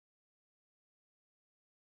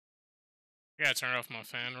I gotta turn off my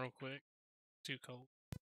fan real quick. Too cold.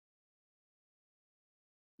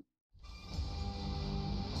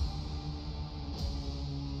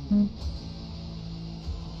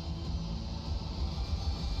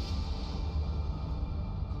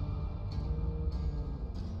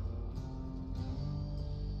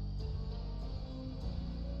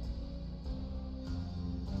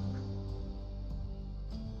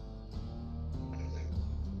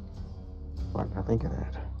 What did I think of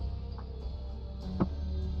that?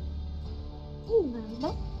 Hey,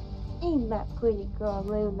 Luna. Ain't that pretty girl,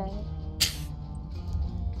 Luna?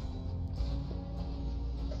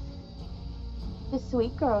 The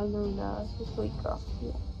sweet girl, Luna. The sweet girl.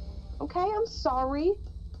 Yeah. Okay, I'm sorry.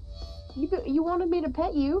 You wanted me to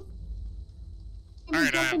pet you.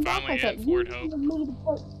 Alright, I'm finally at Fort Hope. You wanted me to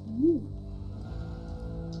pet you.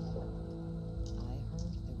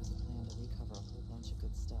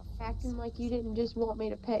 Acting like you didn't just want me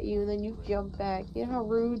to pet you and then you jump back. You know how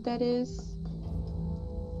rude that is?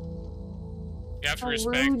 You have to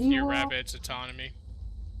respect your rabbit's autonomy.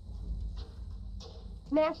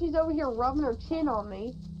 Now she's over here rubbing her chin on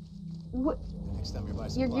me. What? Next time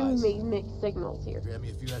you're giving me mixed signals here. I'm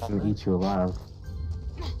gonna eat you alive.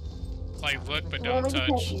 Like, look, but don't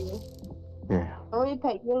touch. Yeah. I want me to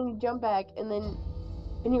pet you, and you jump back, and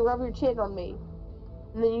you rub your chin on me.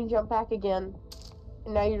 And then you jump back again.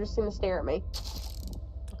 And now you're just gonna stare at me.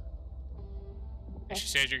 And she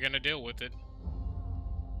said you're gonna deal with it.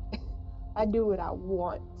 I do what I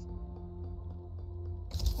want.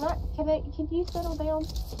 Can you settle down?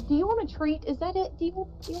 Do you want a treat? Is that it? Do you want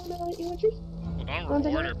a treat? Well, don't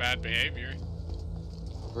reward her bad behavior.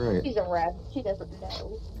 Right. She's a rabbit. She doesn't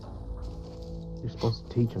know. You're supposed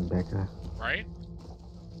to teach him, Becca. Right?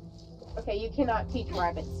 Okay, you cannot teach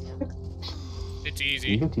rabbits. It's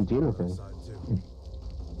easy. You can teach anything.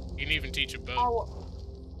 You can even teach a boat. Oh,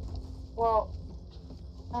 well,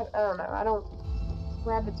 I don't know.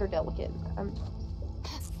 Rabbits are delicate.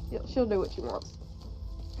 She'll do what she wants.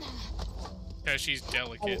 Because she's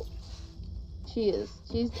delicate. She is.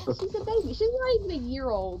 She's a baby. She's not even a year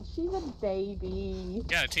old. She's a baby. You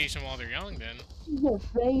gotta teach them while they're young, then. She's a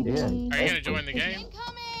baby. Yeah. Are you gonna join the game?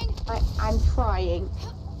 I'm trying.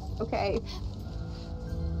 Okay.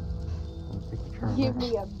 Give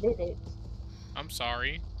me a minute. I'm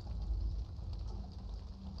sorry.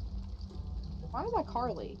 Why am I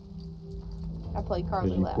Carly? I played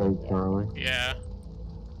Carly last. You played Carly? Yeah.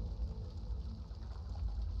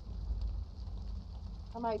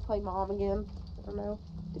 I might play Mom again. I don't know.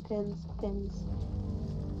 Depends.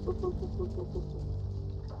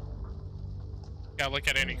 Gotta look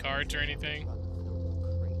at any cards or anything.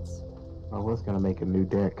 I was gonna make a new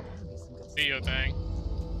deck. Do your thing.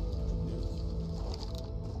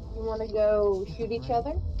 You wanna go shoot each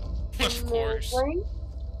other? Of course.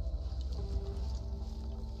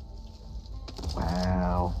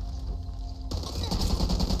 Wow.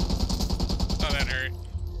 Oh, that hurt.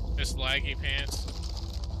 Just laggy pants.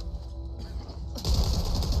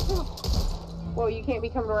 Well, you can't be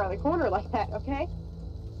coming around the corner like that, okay?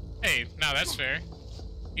 Hey, no, that's fair.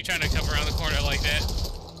 You trying to come around the corner like that?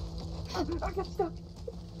 I got stuck.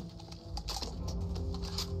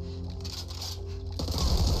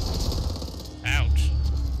 Ouch.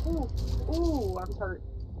 Ooh, I'm hurt.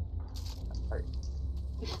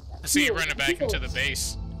 I see you running back into the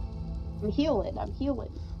base. I'm healing. What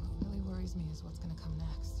really worries me is what's gonna come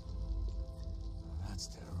next. That's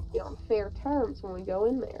terrible. Be on fair terms when we go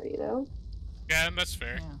in there, you know? Yeah, that's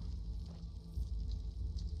fair. Yeah.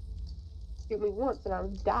 Shoot me once and I'll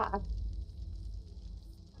die.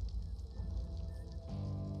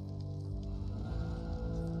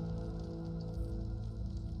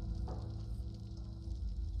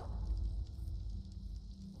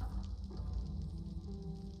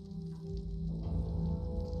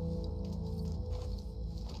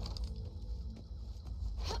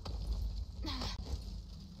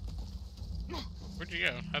 Where'd you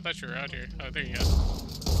go? I thought you were out here. Oh, there you go.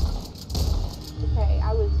 Okay,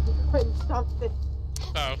 I was doing something.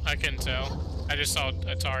 Oh, I couldn't tell. I just saw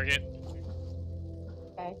a target.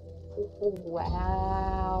 Okay.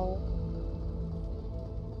 Wow.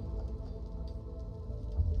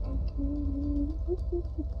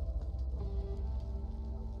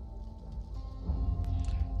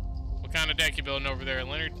 What kind of deck you building over there,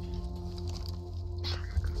 Leonard?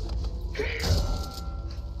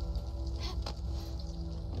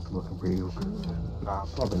 It's looking pretty good. Nah,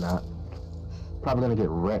 probably not. Probably gonna get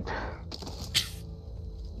wrecked.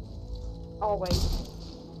 Always.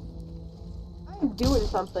 I'm doing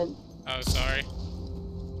something. Oh, sorry.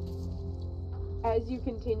 As you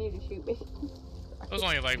continue to shoot me. It was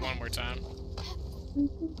only like one more time.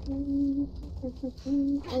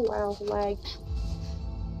 Oh wow, lag.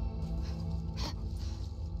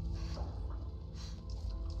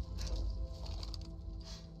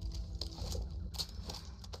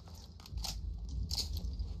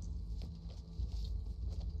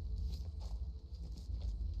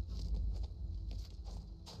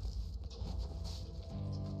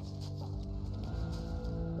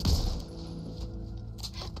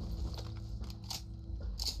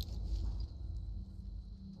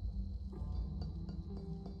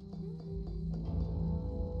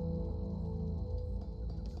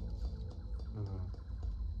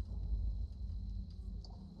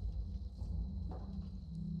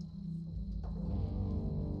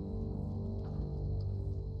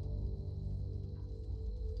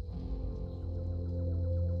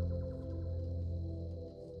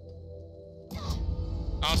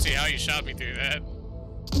 I don't see how you shot me through that.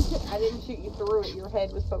 I didn't shoot you through it. Your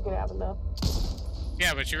head was poking out enough.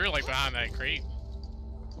 Yeah, but you were like behind that crate.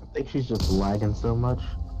 I think she's just lagging so much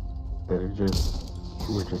that we're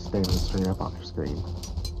just standing straight up on her screen.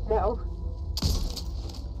 No.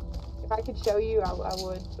 If I could show you, I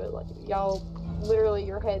would, but like y'all, literally,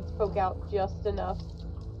 your heads poke out just enough.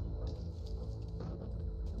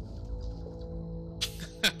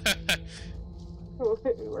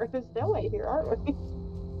 We're in a stalemate here, aren't we?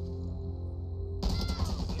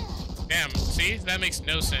 Damn, see? That makes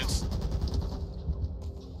no sense.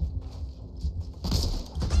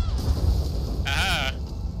 Aha!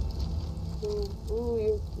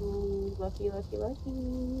 Ooh, lucky, lucky,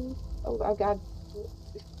 lucky. Oh god.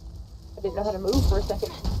 I didn't know how to move for a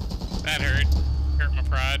second. That hurt. Hurt my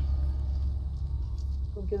pride.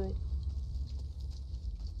 I'm good.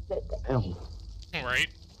 Damn. Right?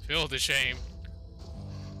 Feel the shame.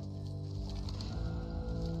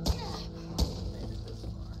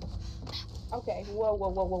 Okay,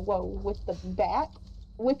 whoa. With the bat?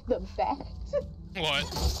 With the bat? What?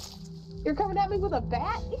 You're coming at me with a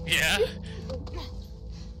bat? Yeah?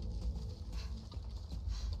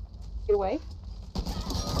 Get away.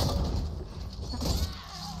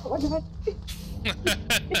 Oh my god.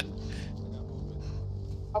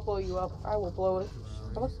 I'll blow you up. I will blow it.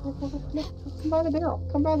 Come by the barrel.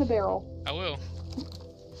 Come by the barrel. I will.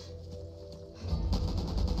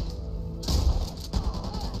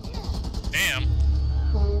 Damn.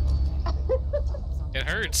 It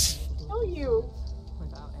hurts. Kill you.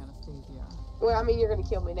 Without anesthesia. Well, I mean, you're gonna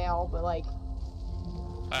kill me now, but like.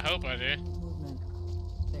 I hope I do. Movement.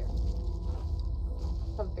 There.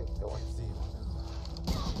 Come through the door.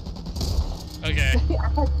 Okay. I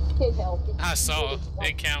have 10 health. I saw.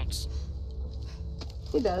 It counts.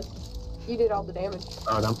 It does. You did all the damage.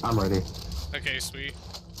 Alright, I'm ready. Okay, sweet.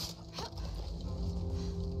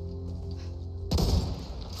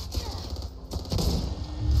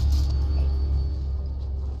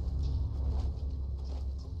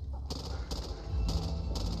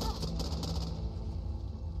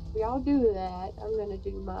 We all do that. I'm gonna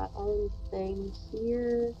do my own thing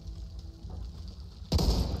here.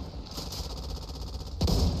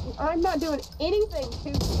 I'm not doing anything to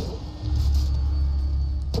you.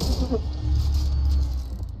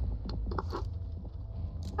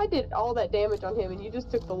 I did all that damage on him and you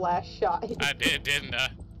just took the last shot. I did, didn't I?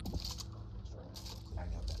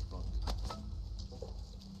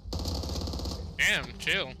 Damn,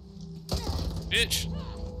 chill. Bitch.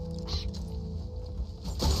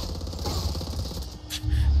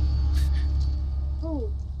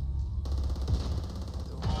 Oh.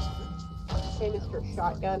 Okay, Mr.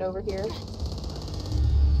 Shotgun over here.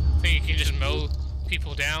 Think you can just mow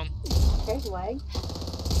people down? Okay, lag.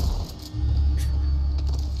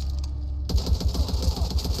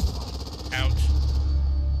 Ouch.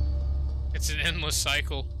 It's an endless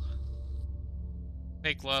cycle.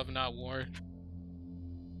 Make love, not war.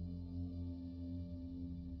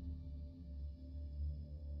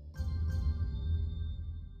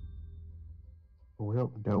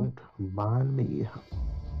 Well, don't mind me.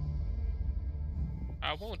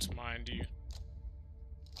 I won't mind you.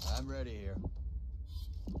 I'm ready here.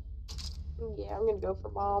 Yeah, I'm gonna go for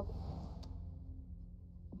mom.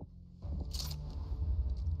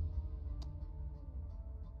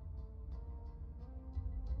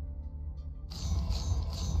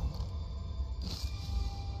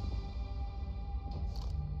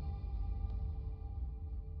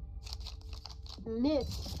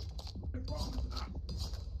 Miss.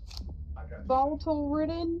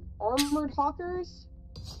 Volatile-ridden, armored hawkers,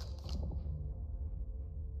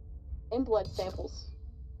 and blood samples.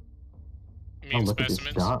 Oh, Mean look at this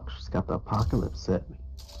specimens. doc. She's got the apocalypse set.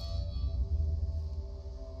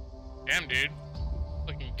 Damn, dude.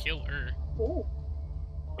 Fucking kill her. Ooh.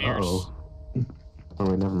 Fierce. Uh-oh. Oh,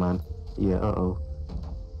 wait, never mind. Yeah, uh-oh.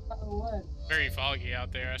 Oh, what? Very foggy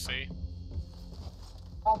out there, I see.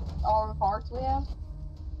 All the parts we have?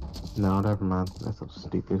 No, never mind. That's so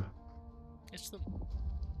stupid. It's the...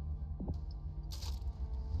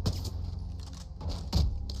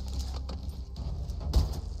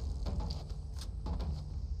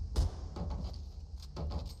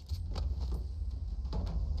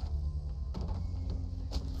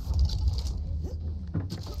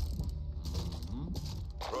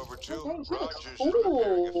 Rover 2, Okay, shit. Rogers is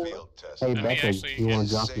preparing a Cool. field test. Hey, me Becca, actually you want get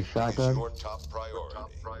to drop your Safety is shotgun? your top priority.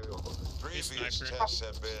 Previous sniper. tests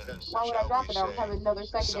have been, Why would I shall drop we it? I don't have say, another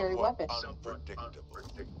secondary somewhat weapon. unpredictable.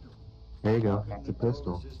 There you go. Okay. It's a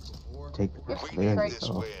pistol. Take the pistol. We There need you this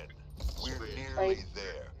go. win. We're nearly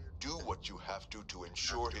there. Do what you have to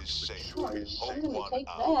ensure his safety. Sure, Hope I'm gonna one take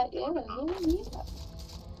out. that. Yeah.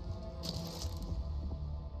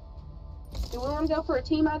 Do we want to go for a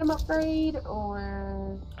team item upgrade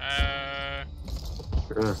or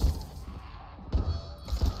Sure.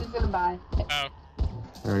 who's gonna buy? Oh.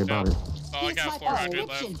 I already bought it. Well, I Here's got my 400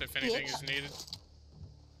 prescription, left if anything bitch. is needed.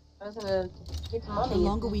 I was gonna get some money. The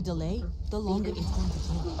longer we delay, the longer it's going to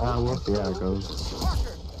take. We'll see how it goes.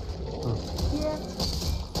 Yeah.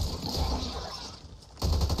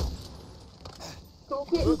 Go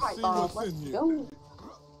get and fight, Bob. Let's go.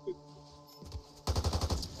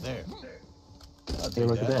 There. Hey,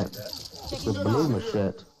 look at that. The blue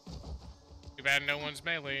machete. Too bad no one's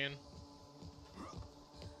meleeing.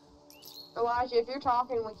 Elijah, if you're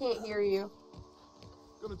talking, we can't hear you.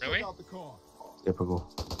 Really? Typical.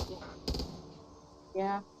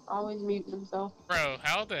 Yeah, always muting himself. Bro,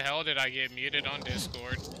 how the hell did I get muted on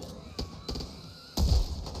Discord?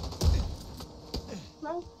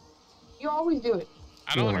 No, you always do it.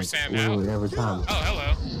 I don't understand how. Literally every time. Oh,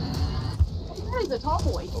 hello. That is a tall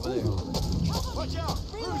boy. Over there. Watch out!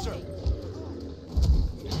 Bruiser!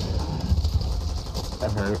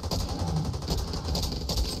 That hurt.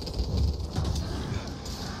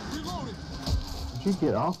 Did you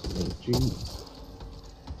get off me? Jeez.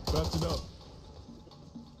 Bouncing up.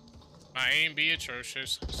 My aim be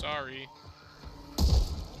atrocious. Sorry.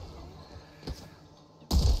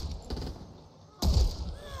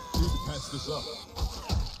 Need to patch this up.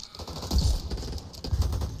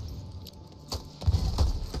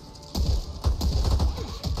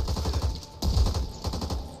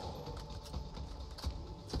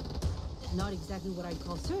 Not exactly what I'd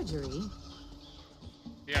call surgery.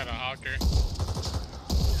 You got a hawker.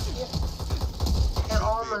 They're Be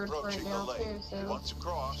armored approaching right now the lake. too, so. Once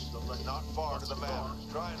across, but not far to the manor.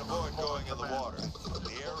 Try and avoid going in the water.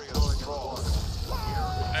 The area is strong.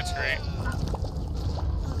 That's great.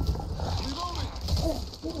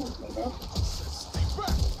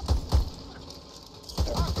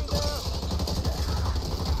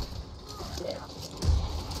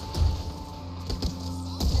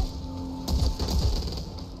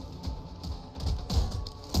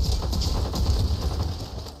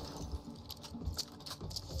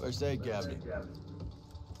 First aid cabinet.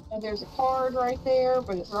 And there's a card right there,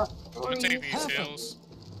 but it's not I'm gonna free. take these hills.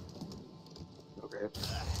 Okay.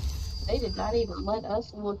 They did not even let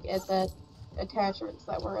us look at that attachments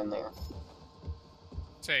that were in there.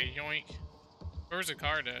 Say yoink. Where's the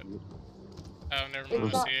card at? Oh, never mind.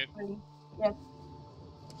 It's I not see it. free. Yeah.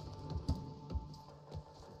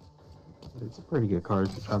 It's a pretty good card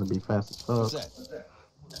if you're trying to be fast as What's fuck. that?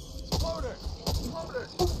 Exploder!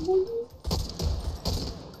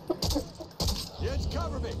 Yes,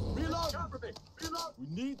 cover me! Reload! Cover me! Reload!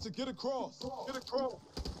 We need to get across. Get across.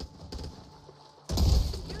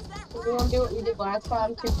 We want to do what we did last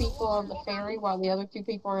time, 2 people on the ferry while the other 2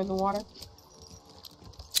 people are in the water.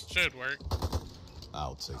 Should work.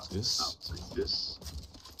 I'll take this.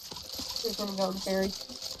 Who's gonna go on the ferry?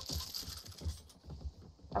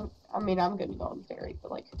 I mean, I'm gonna go on the ferry,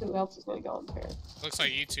 but like, who else is gonna go on the ferry? Looks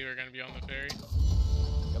like you two are gonna be on the ferry.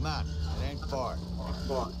 Come on, it ain't far.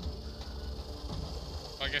 Well,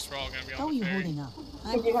 I guess we're all gonna be How on are the you ferry. holding up?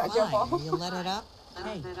 Did you not jump off? You let it up?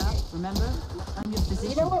 Hey, remember? I'm your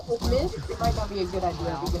physician. You know what, with this, it might not be a good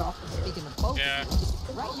idea to get off the ferry. Speaking of both, Yeah.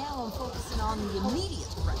 right now I'm focusing on the immediate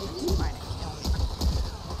threat of trying to kill me.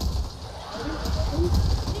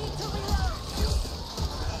 Need to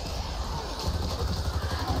reload.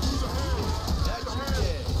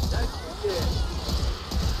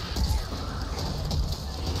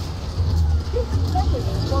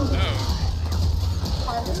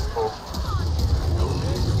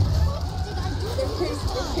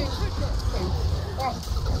 Oh,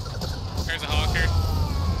 there's a hawker.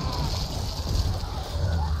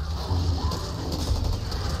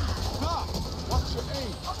 Stop! Watch your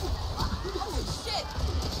aim. Holy shit!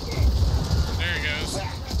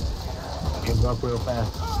 Go up real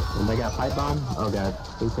fast. And they got pipe bomb? Oh god,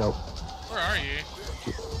 please help. Where are you?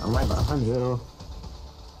 I'm right behind you.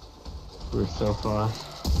 We're so far.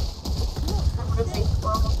 I'm gonna be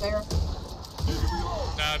almost there.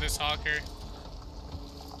 Nah, this hawker.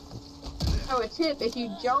 So a tip, if you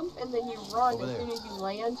jump and then you run Over as there. soon as you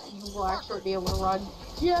land, you will actually be able to run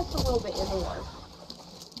just a little bit in the water.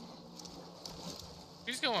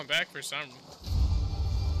 She's going back for some.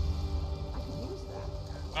 I could use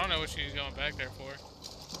that. I don't know what she's going back there for.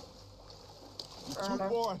 I Too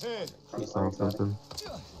don't know. far ahead. He's saying something.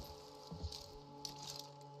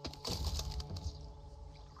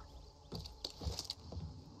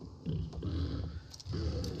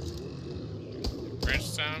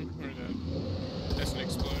 Bedtime or the? That's an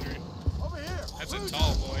exploder. Over here. That's a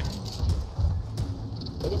tall boy.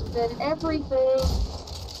 It's in everything.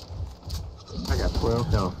 I got 12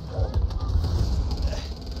 health.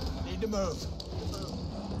 Need to move.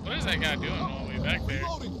 What is that guy doing all the way back there?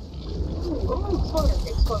 Reloading. Ooh,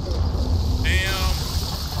 exploder. Damn.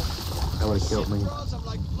 That would've killed me. Cross them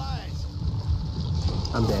like flies.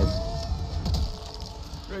 I'm dead.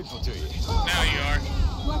 Grateful to you. Now you are.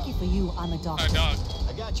 Lucky for you, I'm a doctor. Oh, dog.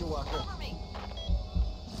 I got you, Walker.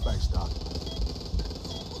 Thanks, Doc.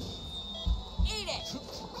 Eat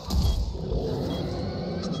it!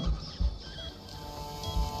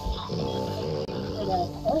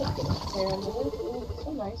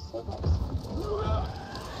 So nice, so nice.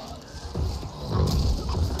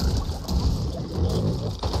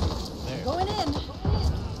 There. Going in.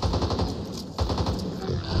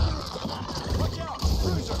 Watch out.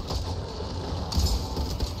 Cruiser.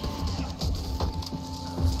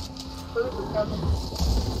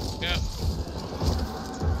 Yep.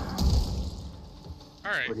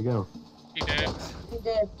 Alright. Where'd he go? He dead. He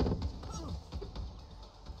did.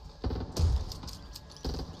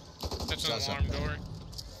 That's Saw an alarm something. door.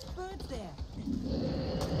 Birds there.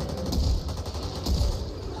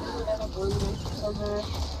 There's a bruiser somewhere.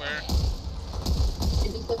 Where?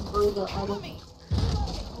 It just says bruiser idle.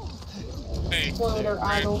 Hey. Exploder Red.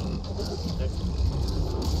 idle.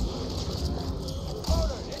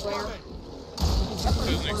 Where?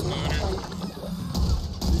 There's an exploder.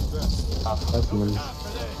 Top specimen.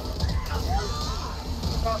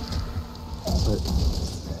 But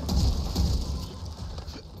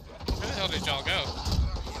Where the hell did y'all go?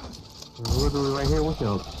 we're literally right here with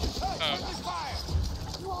y'all. Oh.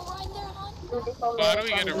 You all right there, hon? Well, how do we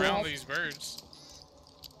get around these birds?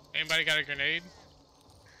 Anybody got a grenade?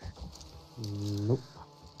 Nope.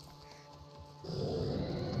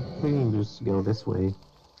 We can just go this way.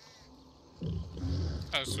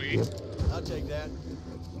 Oh, sweet. Yep. I'll take that.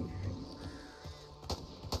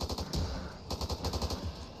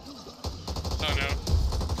 Oh,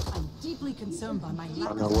 no. I'm deeply concerned by my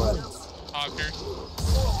lack know of what? bullets. Hawker.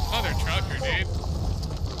 Mother trucker, dude.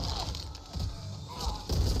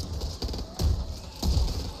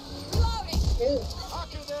 Good.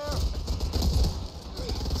 Hawker there.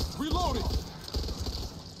 Reloading.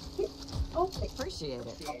 Okay. Appreciate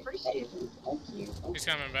it. Appreciate it. Thank you. He's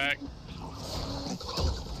coming back.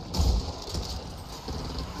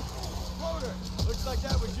 Exploder. Looks like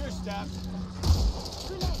that was your stop.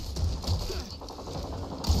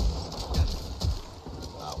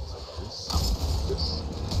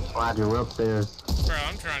 Glad you're upstairs. Bro,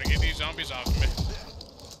 I'm trying to get these zombies off of me.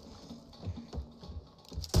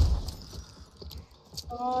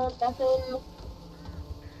 Nothing.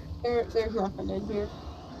 There's nothing in here.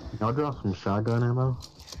 Y'all drop some shotgun ammo?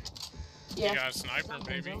 You Yeah. got a sniper,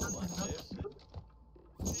 maybe?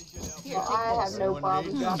 Here, Well, I have no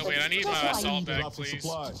problem Oh, dropping. wait, I need my assault bag, Drop some please.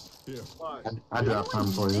 supplies. Here. I dropped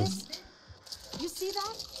some for you. This? You see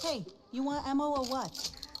that? Hey, you want ammo or what?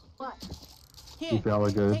 What? Here, If y'all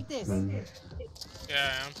are good, take this. then Yeah,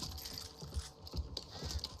 I am.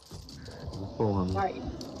 pull them. Alright.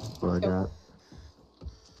 That's what I got.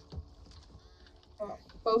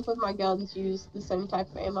 Both of my guns use the same type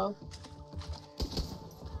of ammo.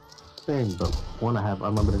 Same, but one I have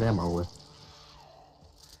unlimited ammo with.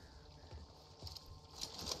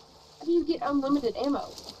 How do you get unlimited ammo?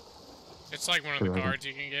 It's like one of the cards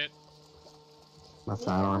you can get. My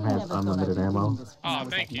sidearm has unlimited ammo. Oh,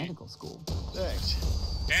 thank you. Medical school. Thanks.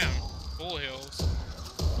 Damn. Full hills.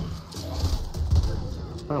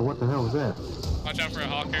 Oh, what the hell was that? Watch out for a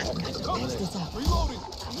hawker. Reloading.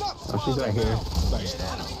 Oh, she's right here. Thanks,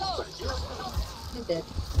 Doc. He's dead.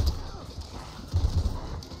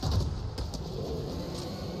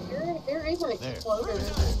 There is an exploder. Okay,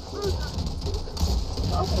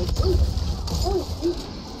 sweet. Oh, sweet.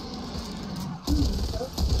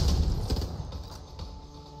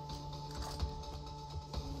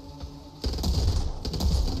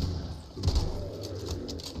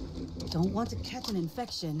 Don't want to catch an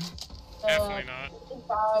infection. Definitely not.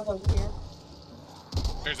 Five over here.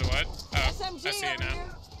 There's a what? Oh, I see it now.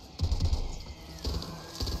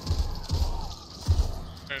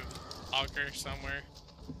 There's a locker somewhere.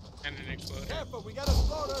 And an exploder. Careful, we got a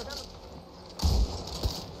floater.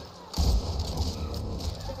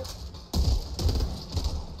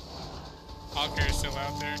 Locker is still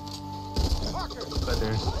out there. But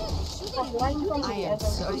there's I am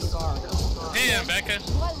so sorry. Damn, Becca.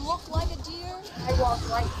 Do I look like a deer? I walked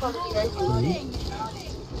right from the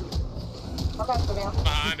I got to go down.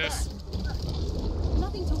 Behind us.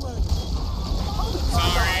 Nothing to worry.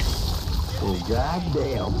 Sorry. oh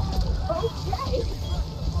goddamn. Okay.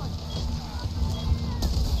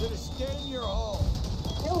 Should have stayed in your hole.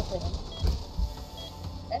 Killed him.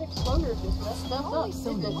 That exploder just messed up. Holy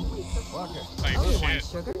so didn't it? Walker. Like, Oh, shit.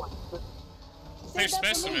 sugar. There's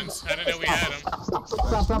specimens. I didn't know we had them.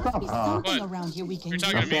 Must be something What? around here we can You're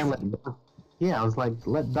do. talking to me? Yeah, I was like,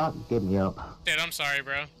 let Doc get me up. Dude, I'm sorry,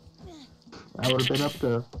 bro. I would have been up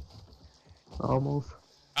to almost.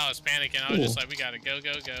 I was panicking. I was just like, we gotta go,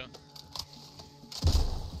 go, go.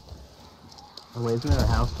 Oh, wait, isn't there a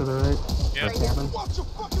house to the right? Yeah. Or a cabin? Watch your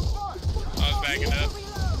fucking fire. I was backing up.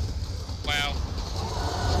 Wow.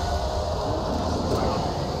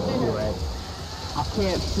 Anyway, I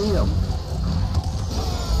can't see him.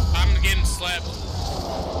 I'm getting slept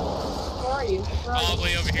Where are you? all the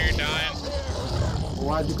way over here dying.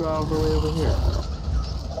 Why'd you go all the way over here?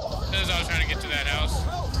 Because I was trying to get to that house.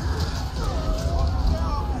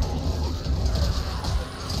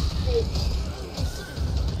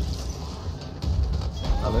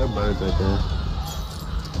 Oh, there are birds right there.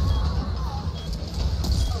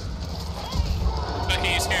 But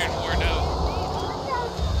he's scared more now.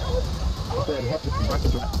 I said, heck, there's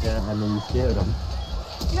buckets right there, and then you scared him.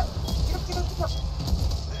 Yep.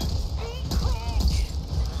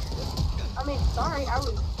 I mean, sorry, I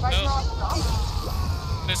was fighting off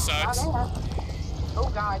zombies. This sucks. Oh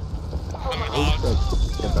god. Oh I'm my locked.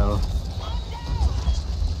 Yeah, though.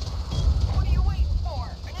 What are you waiting for?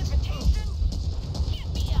 An invitation? Get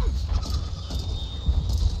me up.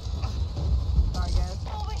 Sorry, guys.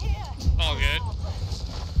 Over here. All good.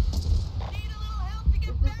 Need a little help to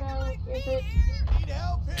get back to my feet here? Need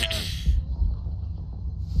help here.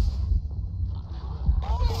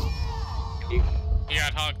 You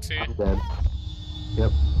got Hawk too. I'm dead.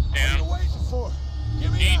 Yep. What are Damn. you waiting for?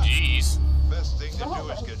 Give me up. GG's. Best thing to do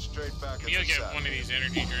is get straight back in You'll the get saddle. one of these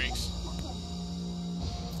energy drinks.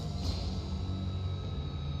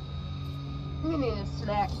 We need a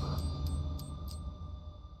snack.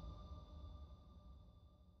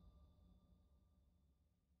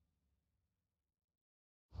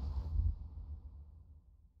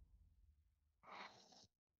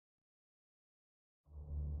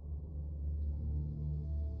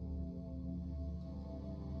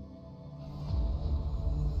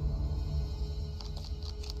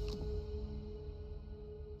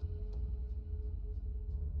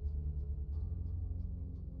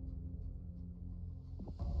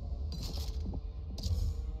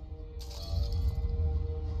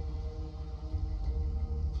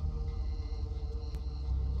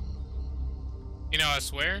 You know, I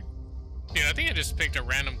swear. Dude, I think I just picked a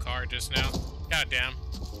random card just now. Goddamn.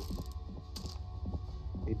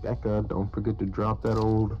 Hey, Becca, don't forget to drop that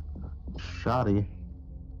old shotty.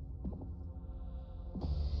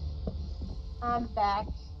 I'm back.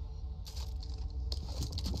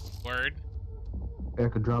 Word.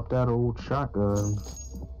 Becca, drop that old shotgun.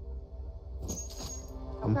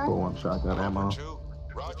 I'm Okay. full on shotgun ammo. Number 2,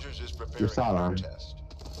 Rogers is preparing Your for sidearm. a test.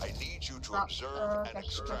 I need you to observe and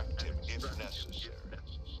extract him if necessary.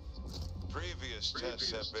 Previous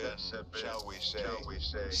tests have been, shall we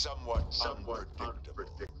say, somewhat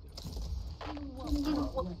unpredictable.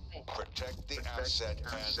 Protect the asset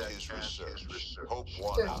and his research. Hope Is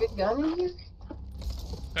one there a out. big gun in here?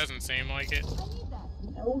 Doesn't seem like it.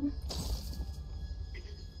 No.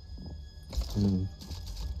 Hmm.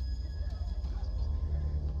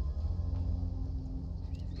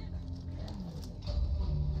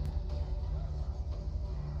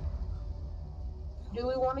 Do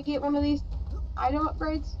we want to get one of these item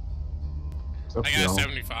upgrades? Up I to got y'all.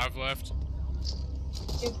 75 left.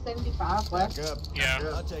 You have 75 left. Back up. Yeah.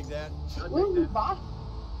 I'll take that. What did we buy?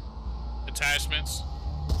 Attachments.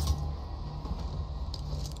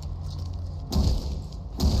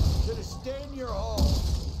 Should have stayed in your hole.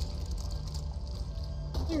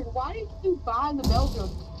 Dude, why did you buy the Belgium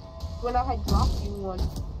when I had dropped you one?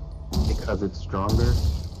 Because it's stronger.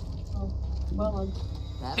 Oh, well,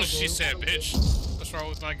 That'll She do. said, bitch, what's wrong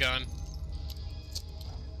with my gun?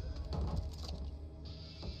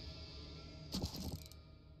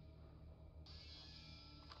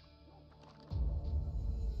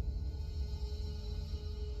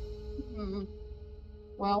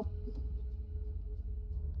 Well.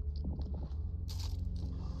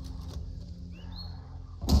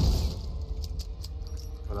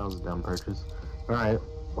 Well, that was a dumb purchase. Alright,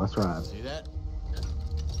 let's ride. See that?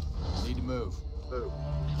 Need to move. Move.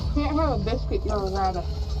 Can't have a biscuit, you're a rabbit.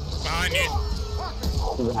 Behind you.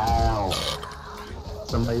 Wow.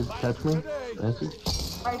 Somebody touch me? Thank you.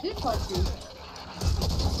 I did touch you.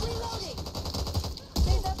 Reloading.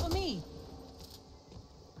 Save that for me.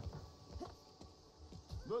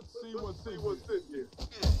 Let's see what's in here.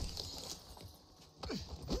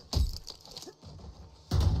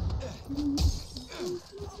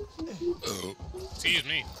 Excuse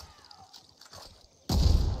me.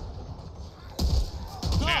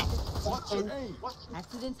 Shit. Watch your aim.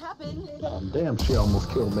 Accidents happen. Damn, she almost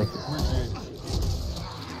killed me.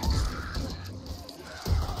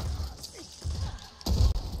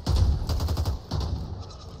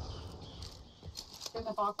 There's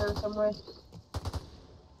a hawker somewhere.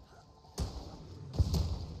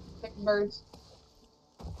 6 birds.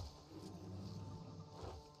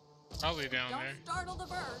 Probably down there. Don't startle the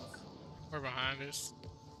birds. Or behind us.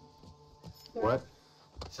 What?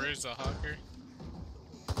 Where's the hawker?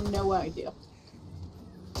 No idea.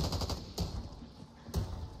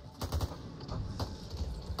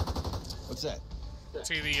 What's that?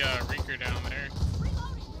 See the Reeker down there.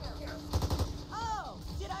 Oh,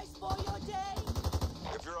 did I spoil your day?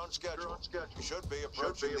 If you're on schedule, you should be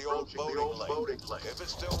approaching the old boating lake. If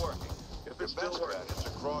it's still working. Your best bet is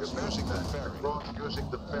across using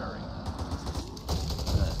the ferry.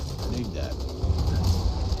 Need that.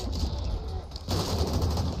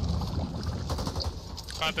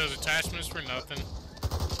 Bought those attachments for nothing.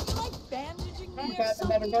 You like bandaging me or Got the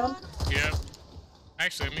better something? gun? Yep.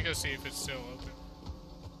 Actually, let me go see if it's still open.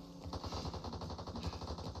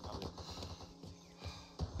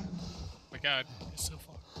 Oh my god, it's so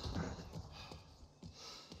far.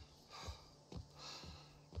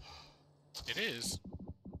 It is.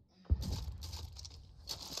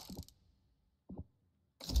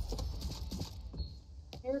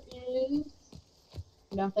 There is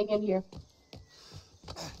nothing in here.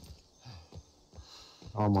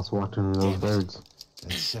 Almost walked into those birds.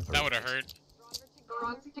 That would have hurt.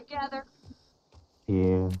 Stronger together.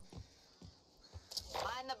 Yeah.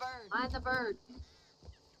 Mind the bird. Mind the bird.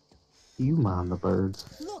 You mind the birds.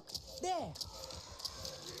 Look, there.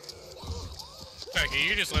 Okay,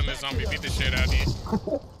 you just letting the zombie beat the shit out of you.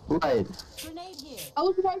 Right. Grenade here. I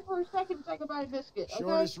was away for a second to take a bite of biscuit. Okay?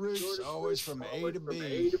 Shortest routes always from A to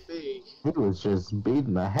B. He was just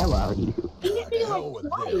beating the hell out of you. He hit me Hell like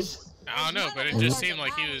with twice. this. I don't know, but it just seemed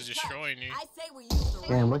like he was destroying you. I say we use the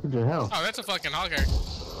Damn, look at your health. Oh, that's a fucking hogger.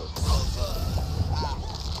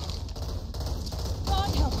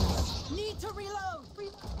 God help us. Need to reload.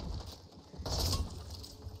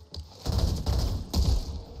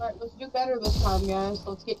 Alright, let's do better this time, guys.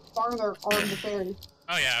 Let's get farther on the ferry.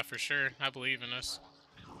 Oh yeah, for sure. I believe in us.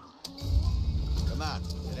 Come on,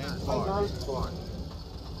 it ain't Oh, far.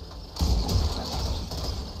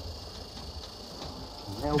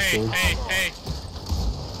 God. Hey, hey, hey.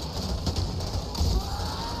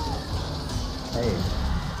 Hey.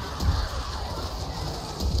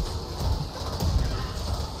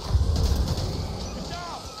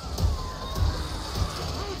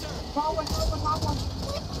 What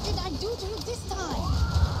did I do to you this time?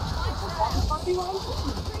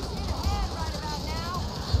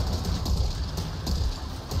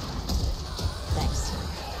 Thanks.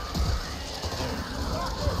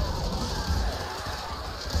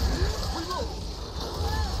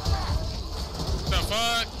 The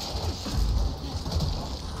fuck?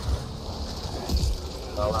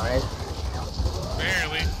 Alright.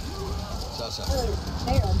 Barely.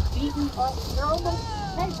 They are beating up. They're almost.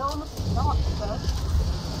 Hey, they're almost knocked, though.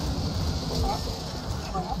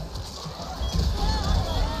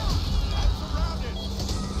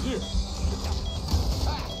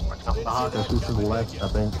 The hawker shoots to the left, I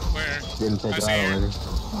think. Where? Didn't take I it see out her. already.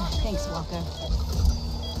 Thanks, Walker.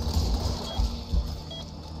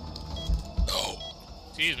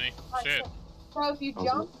 Excuse me. Shit. So if you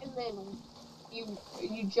jump and then you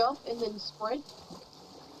jump and then sprint,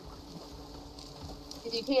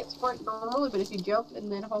 because you can't sprint normally, but if you jump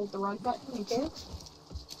and then hold the run button, you can.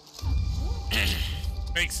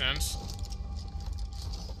 Makes sense.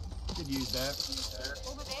 Could use that.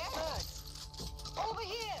 Over there. Over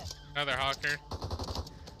here. Another hawker.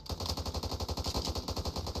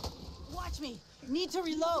 Watch me. Need to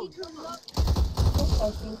reload.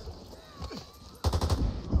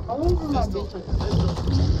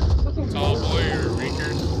 Tall boy or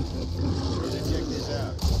Reeker. Check this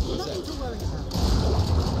out. What's Nothing that? to worry about.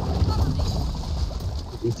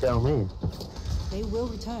 You tell me. They will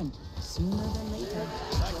return sooner than later.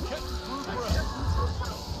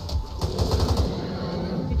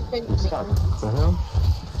 What the hell?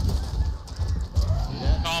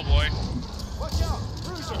 Oh boy. Watch out!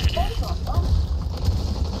 Cruiser!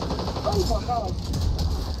 Oh my god.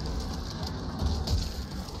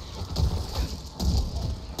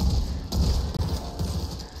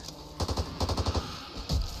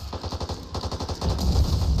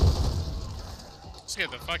 Let's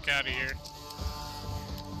get the fuck out of here.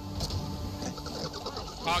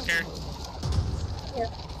 Walker. Here.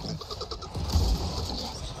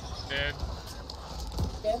 Dead.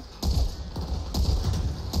 Yeah.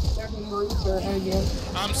 There's a bruiser again.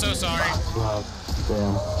 I'm so sorry. Wow,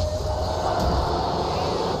 damn.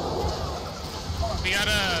 We got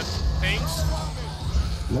things.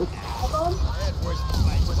 Nope. Hold on.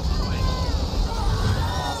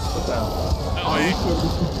 What the hell? No way.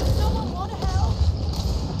 Someone want to help?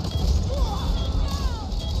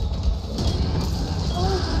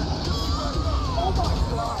 Oh my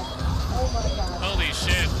god. Oh my god. Holy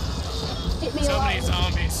shit. Hit me So alive. many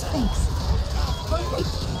zombies. Thanks.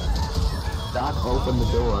 Doc opened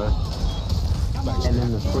the door, and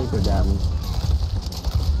then the sleeper got me.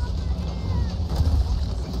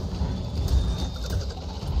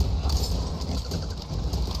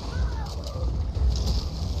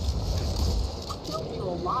 Killed you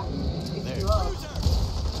a lot. Picked you up.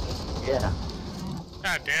 Yeah.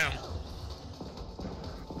 God damn.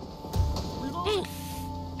 Whew.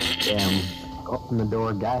 Damn. Opened the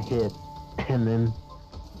door, got hit, and then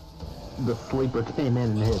the sleeper came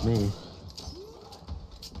in and hit me.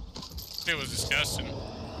 It was disgusting.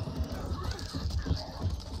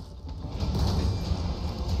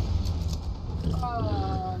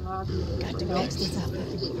 Got to fix this up.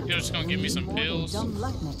 You're just gonna give me some More than pills? dumb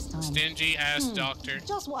luck next time. Stingy ass doctor.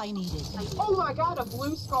 Just what I needed. Oh my god, a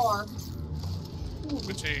blue scar.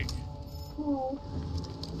 Fatigue. Ooh.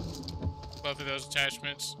 Both of those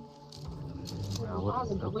attachments. Well, I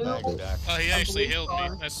was a blue. Oh, he actually healed me.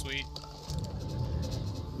 That's sweet.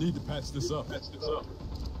 Need to patch this up. Thanks,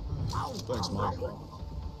 Mike.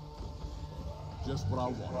 Just what I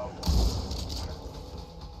want.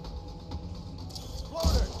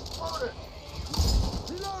 Loading!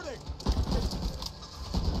 Reloading!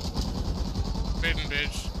 Hidden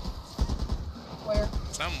bitch. Where?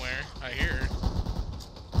 Somewhere. I hear her.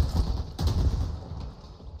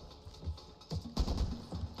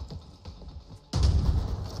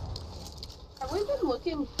 Have we been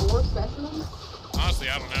looking for specimens? Honestly,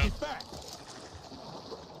 I don't know.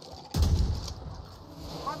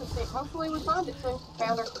 I haven't seen. Hopefully we find it soon.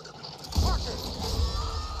 Found her.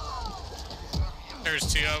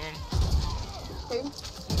 There's two of them. Two.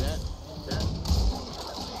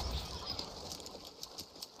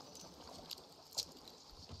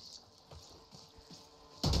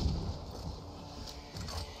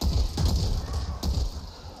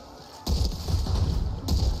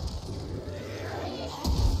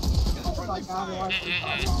 Oh my god, I like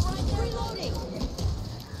this. Reloading.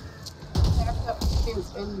 Backed up shoot,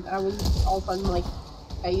 and I was all of a sudden like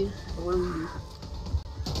phased through.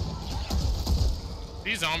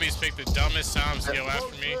 These zombies pick the dumbest times to go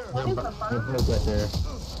after me. What is the Right first? there.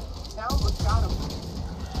 That almost got him.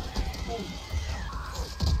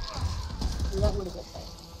 That would have been safe.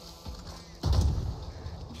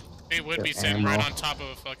 They would be Got sitting right ammo. on top of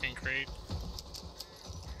a fucking crate.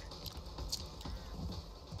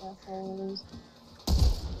 Assholes.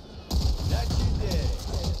 That you did.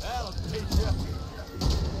 That'll teach you.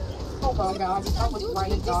 Oh my god, I was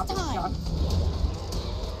right at Doc.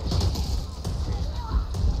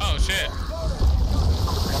 Oh shit.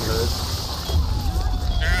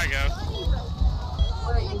 There I go.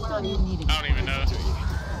 Where are you? Where are you? I don't even know.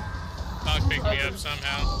 Doc picked me up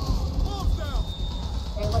somehow.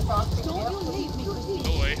 Hey, let Doc pick me up. Don't leave me, please.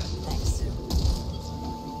 Go away. Thanks.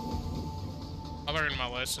 I learned my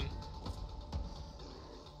lesson.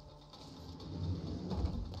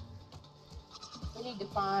 We need to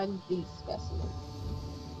find these specimens.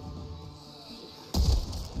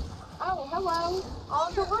 Oh, hello.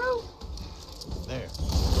 On the roof. There.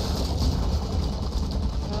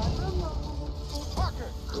 Parker!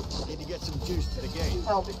 Need to get some juice to the gate.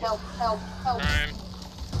 Help, help, help, help. Ryan.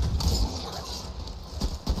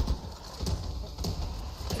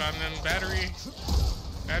 Find them batteries.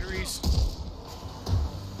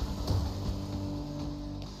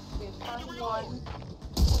 We have found one.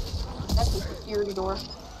 That's the security door.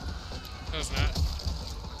 No, it's not.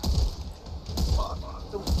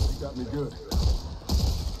 You got me good.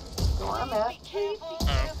 Door I'm at.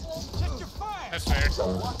 Oh, Check your fire! that's fair.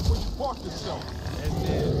 Watch where you park yourself.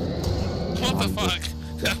 What the fuck?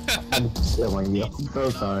 I'm killing you. I'm so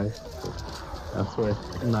sorry. I swear,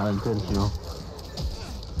 not intentional.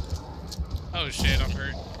 Oh shit, I'm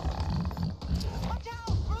hurt. Watch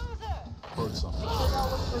out, bruiser! Heard something.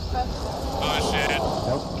 Oh shit.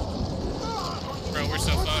 Nope. Bro, we're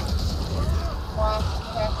so fucked.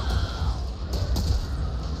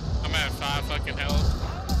 I'm at 5 fucking health.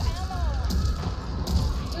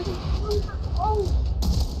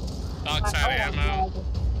 Doc's out of ammo.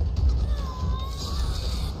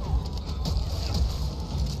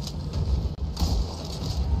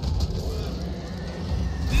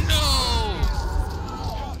 No!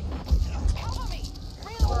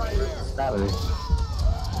 Battery.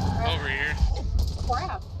 Over here.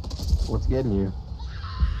 Crap. What's getting you?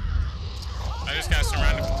 I just got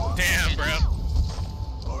surrounded. Damn, bro.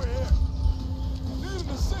 Over here. Need an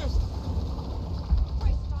assist.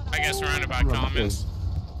 I got surrounded by commons.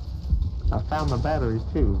 I found the batteries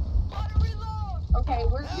too. Okay,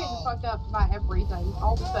 we're getting fucked up by everything.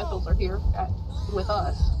 All the specials are here with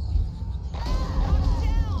us.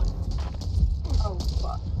 Oh,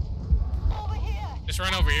 fuck. Just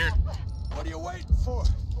run over here. What are you waiting for?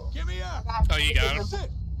 Give me up. Oh, you got him.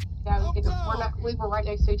 Yeah, we were right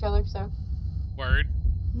next to each other, so. Word.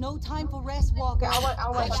 No time for rest, Walker. Okay,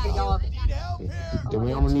 I'll let her go up. Need help here. Do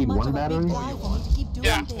we only need Too much one of a big battery? guy for me to keep doing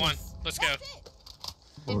Yeah, this. 1. Let's go.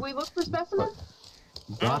 Did we look for specimens?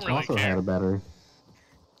 Doc really also care. had a battery.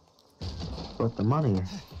 But the money.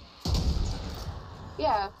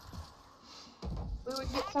 Yeah. We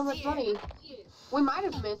would get so much money. We might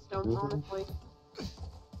have missed them, honestly.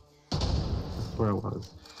 That's where it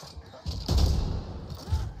was.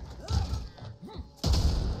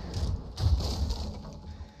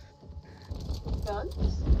 Guns?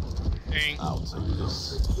 Dang. I'll take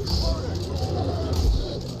this.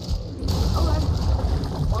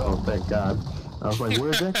 Oh, thank God. I was like,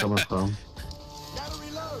 where's that coming from? Gotta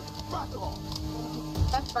reload. Rock off.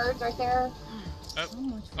 That's birds right there.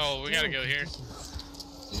 Oh, we gotta go here.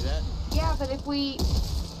 See that? Yeah, but if we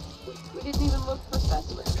didn't even look for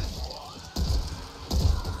specimens.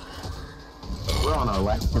 We're on our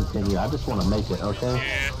last continue. I just want to make it, okay?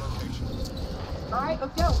 Yeah, Alright,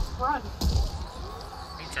 let's go. Run.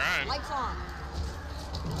 I'm trying. Lights on.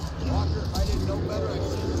 Walker, I didn't know better. I see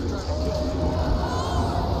you trying to kill me.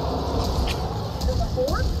 There's a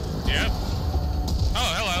horde? Yep.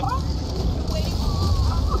 Oh, hello.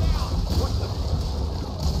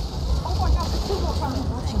 Oh my god, there's 2 more coming.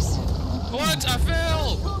 What? I fell!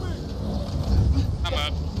 I'm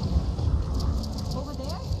up. Over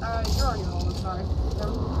there? You're already rolling, sorry. Go,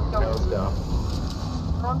 Go. go.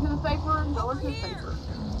 Going to the safe room, going to the safe room.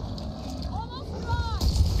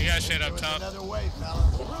 You got shit up There was top. another way, fella.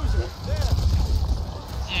 Bruiser, there.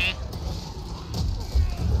 Mm.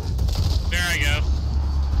 There I go.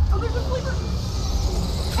 Oh, there's a sleeper!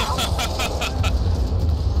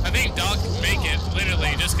 I think Doc can make it.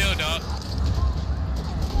 Literally, just go, Doc.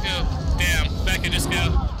 Go. Damn, Becca, just go.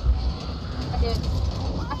 I did.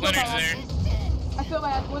 I feel Leonard's bad. there. I feel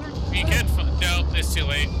bad. Leonard. You can. No, it's too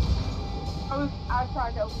late. I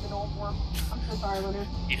tried to open the door for him. I'm so sorry, Leonard.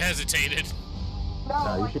 You hesitated. No,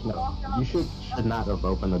 No, you like, should he walked not. up. You should not have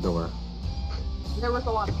opened the door. There was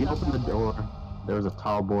a lot of If you stuff opened the out there. door, there was a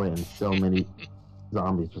tall boy and so many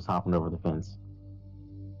zombies just hopping over the fence.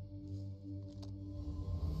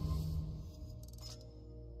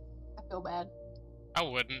 I feel bad. I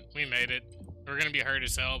wouldn't. We made it. We're gonna be hurt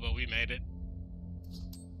as hell, but we made it.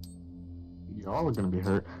 Y'all are gonna be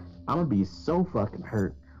hurt. I'm gonna be so fucking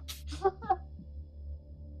hurt.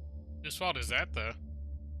 Whose fault is that, though?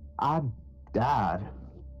 I died.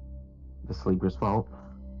 The sleeper's fault.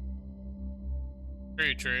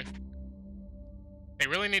 Very true. They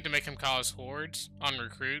really need to make him cause hordes on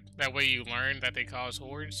recruit. That way you learn that they cause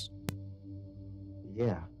hordes.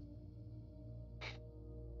 Yeah.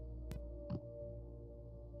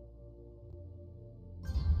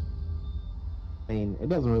 I mean, it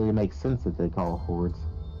doesn't really make sense that they call hordes.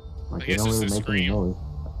 Like, I they guess don't it's really the make any scream. noise.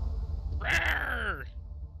 Rawr!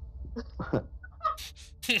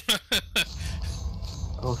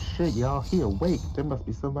 Oh shit, y'all, he awake. There must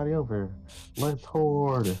be somebody over here. Let's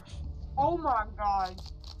horde. Oh my god.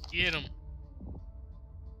 Get him.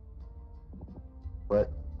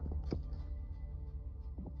 But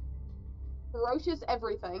Ferocious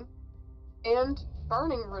everything. And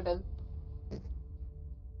burning ridden.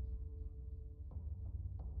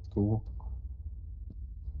 cool.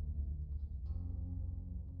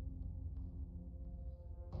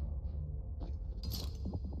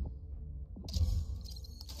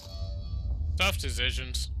 Tough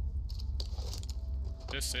decisions.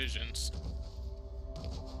 Decisions.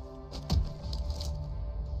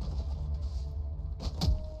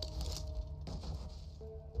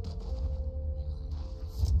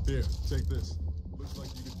 Here, take this. Looks like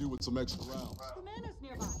you could do with some extra rounds. Commander's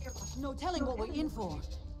nearby. No telling what we're in for.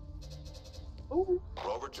 Ooh,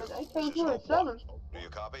 Rover 2, I this think is we're Hope at 1. 7. Do you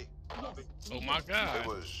copy? Oh my It god.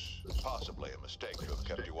 was possibly a mistake to have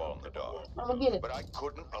kept you all in the dark. I'm gonna get it. But I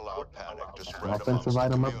couldn't allow panic to spread amongst Offensive the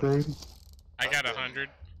item community. upgrade. I got I've been 100.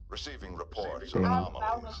 Receiving reports Damn. of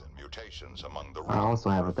anomalies and mutations among the I also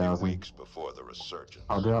have a few 1,000. weeks before the resurgence.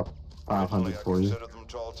 I'll drop 500 Originally, I for you. considered them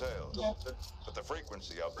tall tales, but the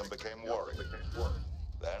frequency of them became worrying.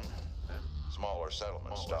 Then, smaller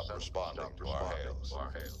settlements stopped responding to our hails.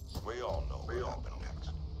 We all know what happened next.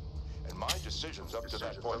 And my decisions up to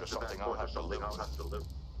that point are something I'll have to live with.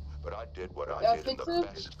 But I did what I did in the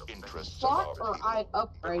best interests of our Or people. I'd But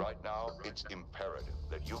upgrade. right now, it's imperative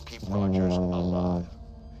that you keep Rogers alive.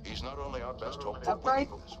 He's not only our best hope for Upgrade?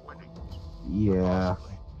 winning this war, Yeah.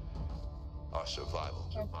 possibly our survival.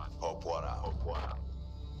 Hope 1 out.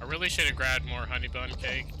 I really should have grabbed more honey bun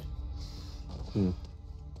cake.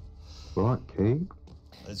 Blunt cake.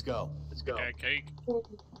 Let's go. Yeah, cake.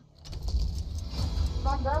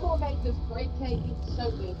 My grandma made this great cake. It's so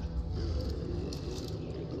good.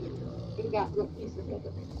 It got good pieces of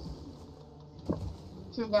it.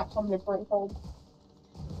 She's got something to bring home.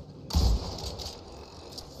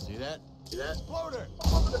 See that? Floater!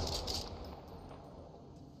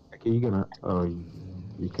 Okay, you gonna? Oh,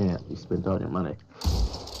 you can't. You spent all your money.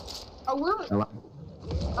 Oh, we're. You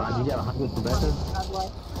got 100 for Becca?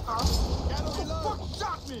 I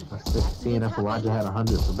was seeing if Elijah had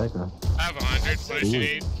 100 for Becca. I have 100. What does she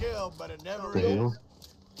need? Kill, but it never Deal.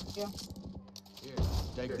 Yeah. Here,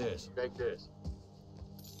 take this.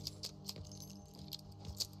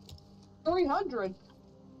 300.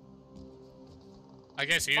 I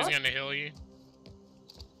guess he was gonna heal you.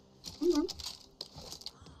 I'm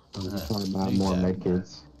just trying to buy more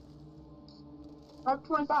medkits. I have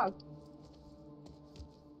 25.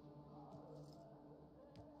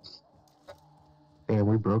 And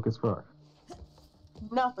we broke as fuck.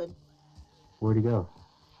 Nothing. Where'd he go?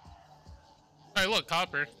 Hey, look,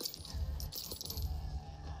 copper.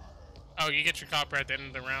 Oh, you get your copper at the end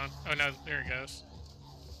of the round. Oh no, there it goes.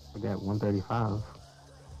 I got 135.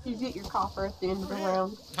 You get your copper at the end of the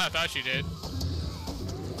round. I thought you did.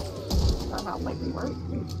 That's how things work.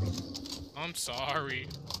 I'm sorry.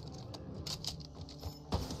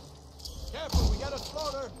 Careful, we got a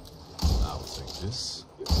floater. I'll take this.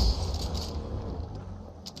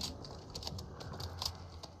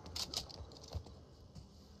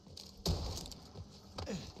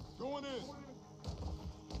 Going in.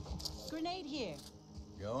 Grenade here.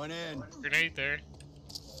 Going in. Grenade there.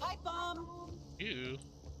 Pipe bomb. You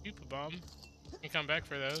put bomb. You can come back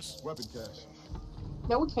for those. Weapon cache.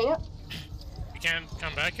 No, we can't. You can't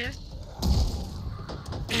come back here?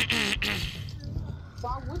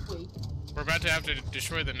 Why would we? We're about to have to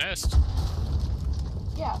destroy the nest.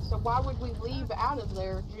 Yeah, so why would we leave out of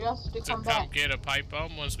there just to So come come back? get a pipe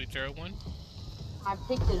bomb once we throw one. I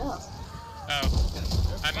picked it up.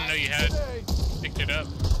 Oh, I didn't know you had picked it up.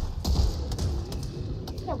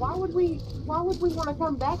 Yeah, why would we want to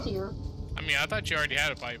come back here? I mean, I thought you already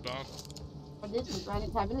had a pipe bomb. I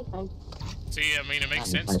didn't have anything. See, I mean, it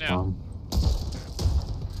makes Pipe sense now. bomb.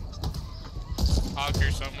 Hog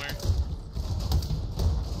here somewhere.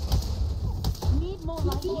 Need more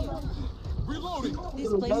light here. Reloading. This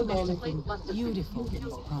It'll place go must have down. been beautiful in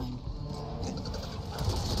its prime.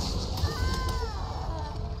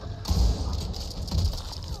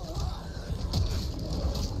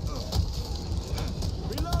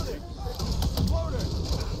 Reloading. Floater.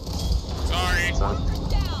 Sorry.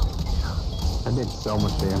 I did so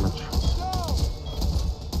much damage.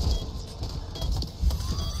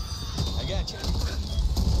 I got you.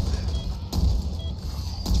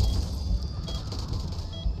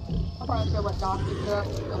 I'll probably feel like Doc picked up,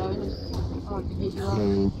 but I wanted to get you up.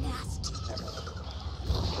 Hey,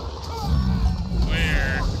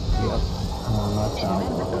 Where? yep. Knocked out.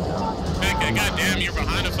 Becca, goddamn, you're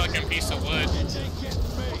behind a fucking piece of wood.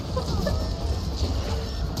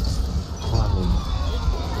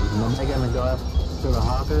 Is nobody gonna go up to the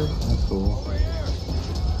hopper? That's cool.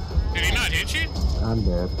 Did he not hit you? I'm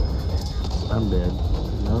dead.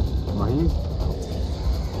 Nope. Well, You're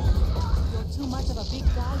too much of a big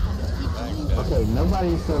guy for me to keep doing. okay,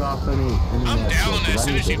 nobody set off any I'm net down shit, 'cause as I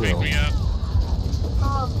soon need as you to pick heal. me up.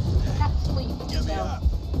 At sleep. So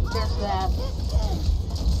there's that.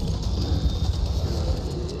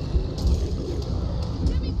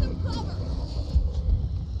 Give me some cover.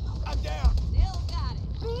 I'm down. Still got it.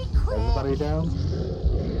 Everybody down?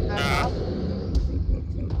 Help.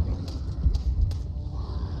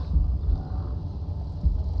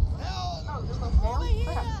 Oh, there's no down?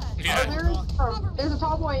 Yeah. There's a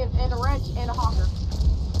tall boy and a wrench and a hawker.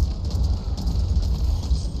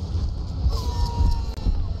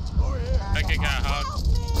 That kid got hogged.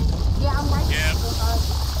 Yeah, I'm right. Yep.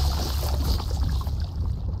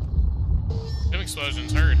 Them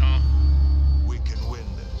explosions hurt, huh? We can win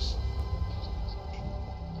this.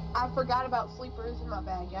 I forgot about sleepers in my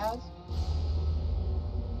bag, guys.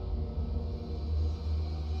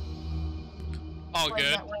 All Like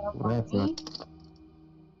good. that way up Well, on that's me.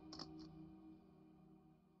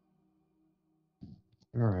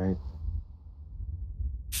 Alright.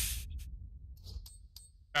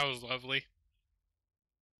 That was lovely.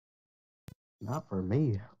 Not for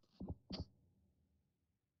me.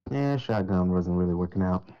 Yeah, shotgun wasn't really working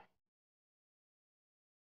out.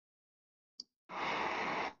 I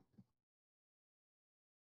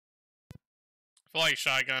feel like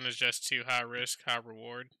shotgun is just too high risk, high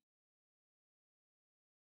reward.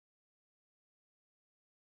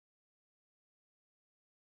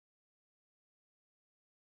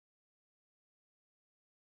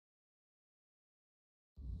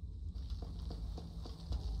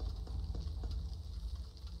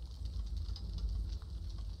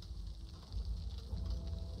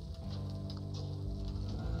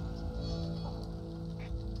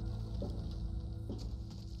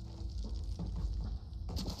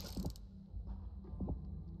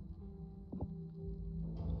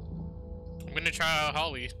 I'm gonna try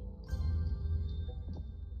Holly.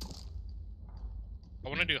 I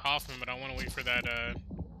wanna do Hoffman, but I wanna wait for that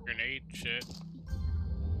grenade shit.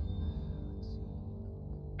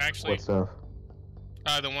 Actually, What stuff?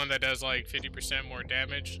 the one that does like 50% more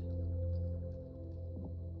damage.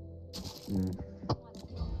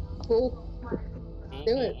 Cool. Ooh,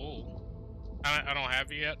 Do it. ooh, ooh. I don't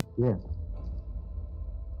have it yet. Yeah.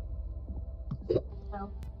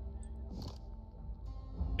 No.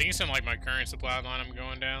 I think it's in like my current supply line I'm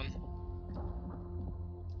going down.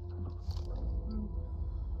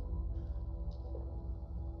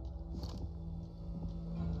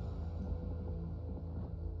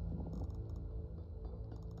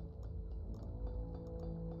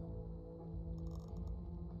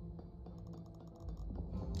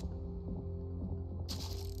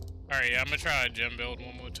 Alright, yeah, I'm gonna try a gem build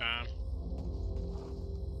one more time.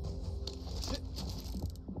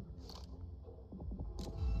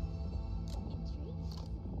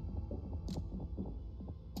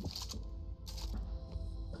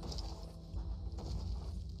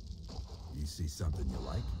 You see something you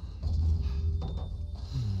like?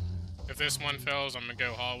 If this one fails, I'm gonna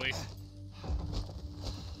go Holly.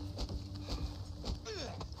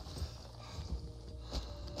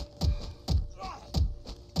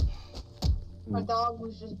 My dog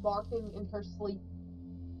was just barking in her sleep.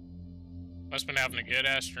 Must been having a good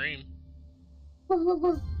ass stream.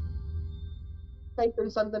 Taking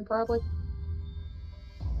something, probably.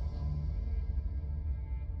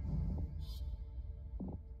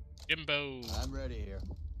 Jimbo. I'm ready here.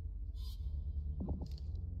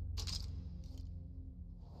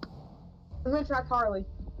 I'm gonna try Carly.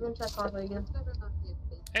 I'm gonna try Carly again.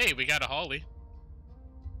 Hey, we got a Holly.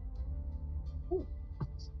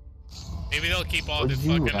 Maybe they'll keep all the Would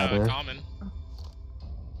you fucking rather? common.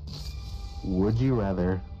 Would you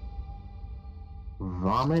rather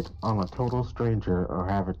vomit on a total stranger or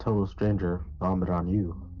have a total stranger vomit on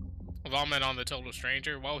you? Vomit on the total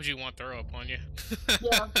stranger? Why would you want throw up on you?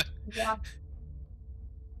 Yeah, yeah.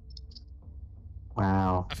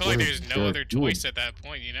 Wow. I feel like what a there's no jerk. other choice at that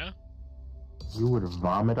point, you know? You would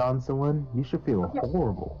vomit on someone? You should feel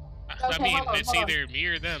horrible. I Okay, mean, hold on, it's hold on. either me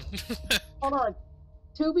or them. Hold on.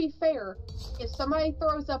 To be fair, if somebody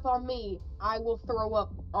throws up on me, I will throw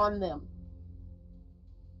up on them.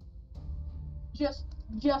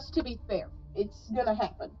 Just to be fair, it's gonna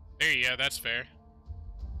happen. There you go, that's fair.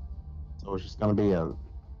 So it's just gonna be a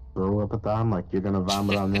throw up a thon, like you're gonna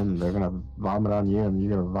vomit on them, and they're gonna vomit on you, and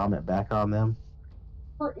you're gonna vomit back on them.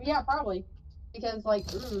 Yeah, probably. Because, like,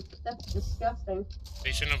 that's disgusting.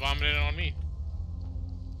 They shouldn't have vomited on me.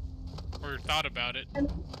 Or thought about it.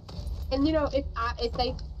 And you know, if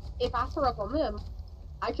I throw up on them,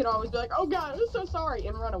 I could always be like, "Oh God, I'm so sorry,"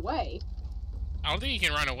 and run away. I don't think you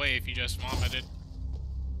can run away if you just vomited.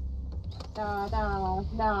 Nah,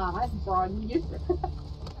 I'd run. You,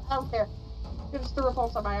 I don't care. You just threw up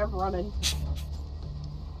on somebody, I'm running.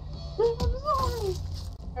 I'm sorry.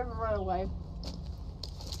 And run away.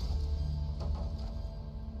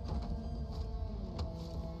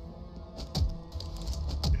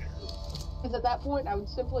 Because at that point, I would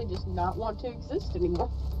simply just not want to exist anymore.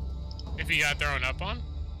 If you got thrown up on?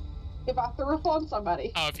 If I threw up on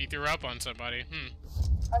somebody. Oh, if you threw up on somebody.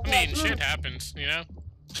 I'd I be mean, like, shit happens, you know?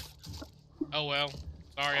 Oh well.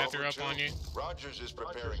 Sorry, I threw up on you. Rogers is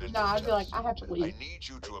preparing a new No, I'd be like, test. I have to I leave. need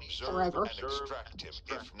you to observe Forever. and extract him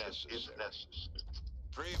if necessary.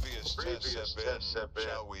 Previous tests have been,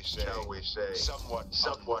 shall we say, somewhat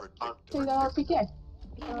Take the unpredictable. RPK.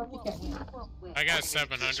 I got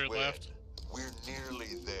 700 left. We're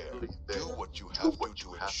nearly there. Do what you have to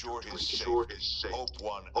ensure his safety. Hope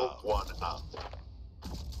one out.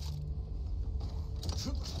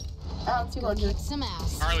 Out 200. Some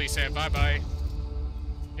ass. Harley said bye-bye.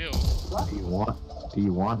 Ew. Do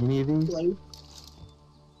you want any of these?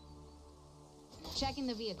 Checking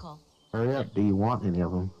the vehicle. Hurry up. Do you want any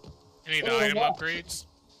of them? Any of the item upgrades?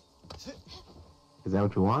 Is that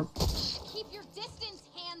what you want? Keep your distance,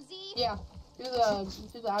 Hansy. Yeah. Do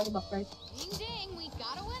the item upgrade. Ding ding, we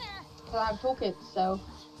got a winner. I have toolkits, so.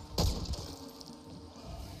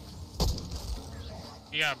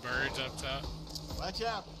 You got birds up top. Watch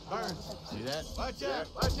out, birds. See that? Watch out,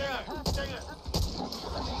 watch out. Dang it.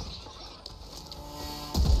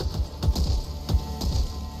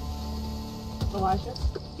 Elijah,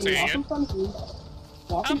 you Say walk again? in front of you.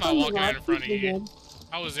 How am I walking Elijah, in front of you're you? good.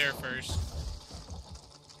 I was there first.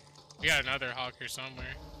 We got another hawker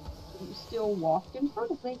somewhere. You still walk in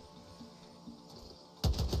front of me.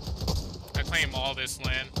 I claim all this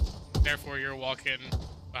land. Therefore, you're walking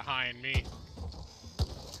behind me.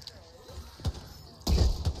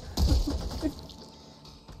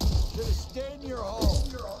 Should have stayed in your hole.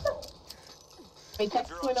 I mean,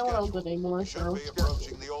 technically no one owns it anymore, so. Should be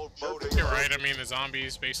approaching the old boat. You're right, I mean, the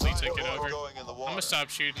zombies basically took it over. I'm gonna stop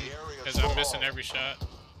shooting, because I'm missing every shot.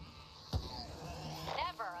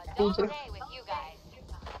 Never a dull day with you guys.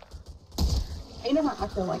 You know how I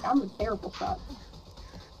feel like I'm a terrible shot.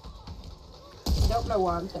 Don't know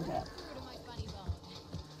why I'm saying that.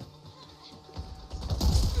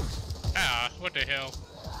 Ah, what the hell?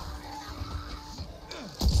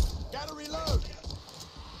 Gotta reload.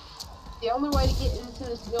 The only way to get into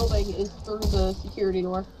this building is through the security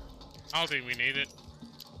door. I don't think we need it.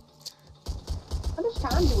 How much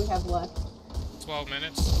time do we have left? 12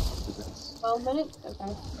 minutes. 12 minutes?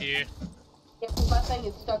 Okay. Yeah. Yeah, because my thing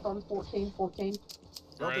is stuck on 14. Don't be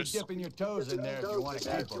Gross. dipping your toes in there if you want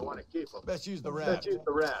to keep them. Best use the raft.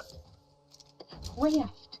 Raft.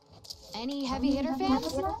 Any heavy hitter fans?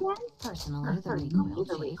 Personally,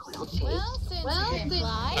 the recoil chase. Well, since you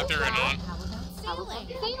fly, I'll throw it on.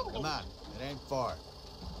 sailing. Come on, it ain't far.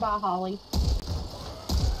 Bye, Holly.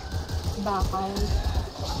 Bye, Holly.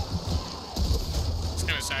 It's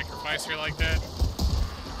gonna sacrifice her like that.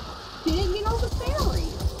 She didn't get on the ferry.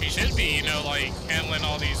 He should be, you know, like, handling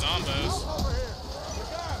all these zombos. Over here.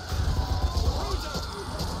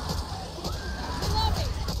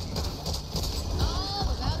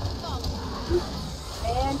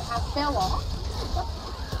 And I fell off.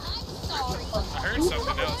 I heard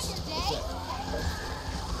something else.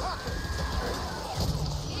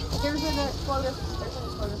 There's an exploder. There's an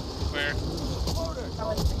exploder. Where?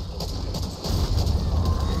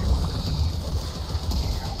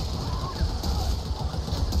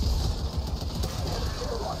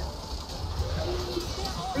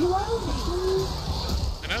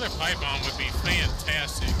 Another pipe bomb would be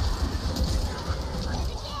fantastic.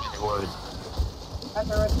 It would. I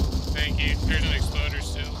threw it. Thank you. There's an exploder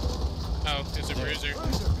still. Oh, it's a bruiser. So,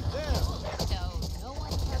 no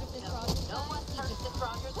one's heard of this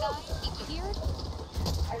Rogers guy? He appeared?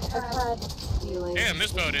 Damn,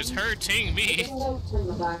 this boat is hurting me. I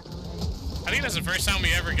think that's the first time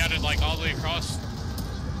we ever got it, like, all the way across.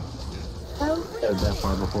 It was that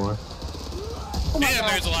far before. Damn,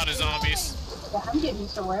 there's a lot of zombies. Yeah, I'm getting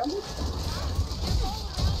surrounded.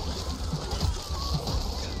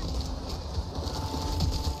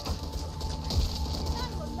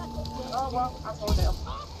 Oh, well, I'm going down.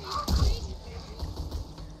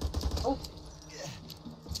 Oh.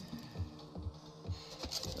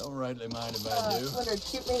 Don't rightly mind if I do. Leonard,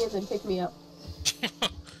 shoot me and then pick me up.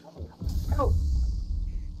 Oh.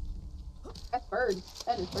 That's birds.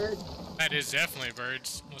 That is birds. That is definitely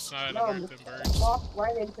birds. Let's not No, alert them birds. walk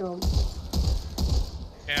right into them.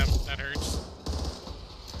 Damn, that hurts.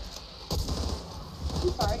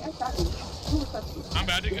 I'm sorry, I shot you. You were supposed to. I'm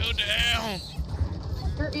about to go down.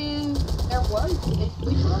 There was a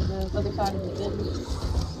sleeper on the other side of the building.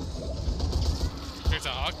 There's a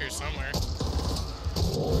hawker somewhere.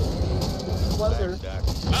 Was there?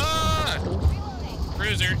 Ah!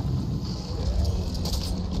 Cruiser.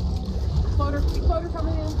 Exploder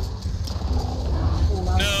coming in.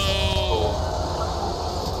 No.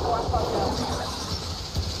 Oh, I fucked up.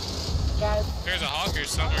 Guys. There's a hawker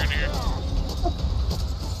somewhere in here.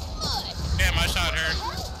 Damn, I shot her.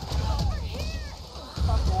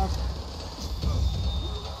 Fucked up.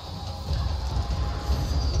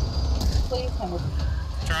 Please help.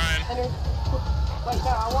 Trying. Wait,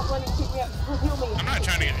 no, I want one to pick me up. Heal me. I'm not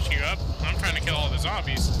trying to get you up. I'm trying to kill all the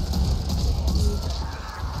zombies.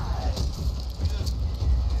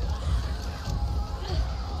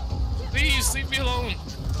 Please leave me alone.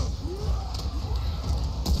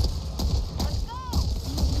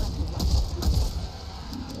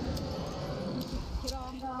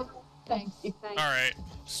 Thanks. Alright,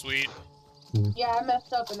 sweet. Yeah, I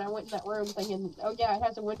messed up and I went in that room thinking, oh yeah, it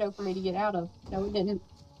has a window for me to get out of. No, it didn't.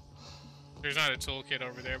 There's not a toolkit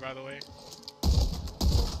over there, by the way.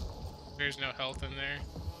 There's no health in there.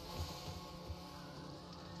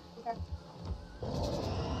 Okay.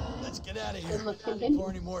 Let's get out of here Continue. before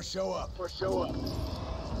any more show up. Pretty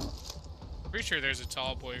sure there's a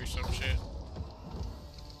tall boy or some shit.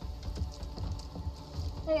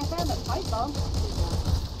 Hey, I found a pipe bomb.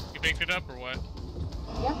 You picked it up or what?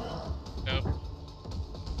 Yeah. Nope.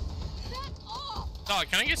 Dog,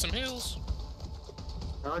 can I get some heals?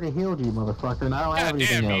 I already healed you, motherfucker, and I don't have God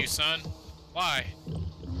anything damn you, else. son. Why?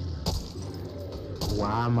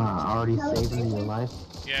 Why am I already saving your life?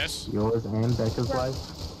 Yes. Yours and Becca's life?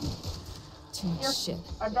 Here. Shit.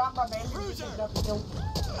 I dropped my bandages and up the hill.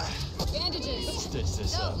 Bandages. Stitch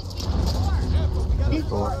this No, up. this week's war. Careful, we got a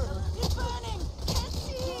Four. It's burning. Can't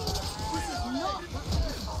see. This is not what I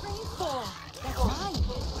was praying for. That's mine.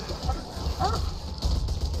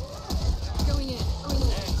 Going in.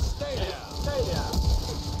 And stay down.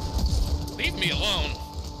 Leave me alone.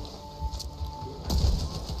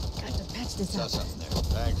 Got to patch this Saw up. something there.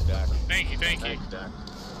 Thanks, Doc. Thank you, thank you.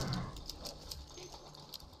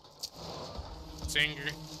 It's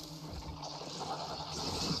angry.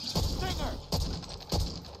 Stinger!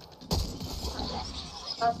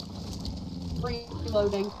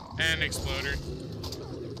 Reloading. And exploder.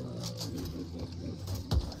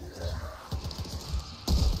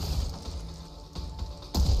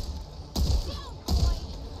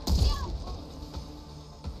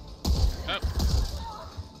 Up.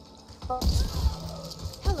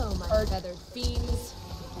 Hello, my feathered fiends.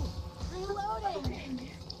 Reloading.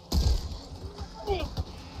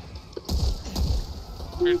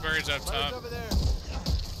 There's birds up Birds top. over there.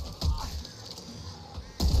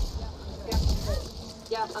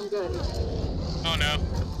 Yeah, I'm good. Oh no.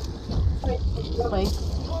 Really?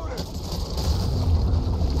 Loader!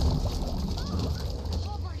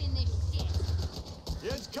 Covered in this shit.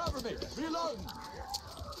 Yes, cover me. Reloading.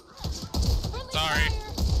 Friendly Sorry.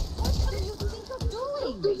 fire. What do you think you're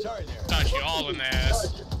doing? Sorry there. Got you all in the ass.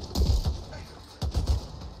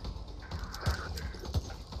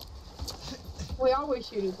 We always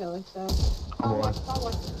shoot each other, so. Oh, boy.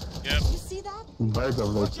 Always. Yep. You see that? Birds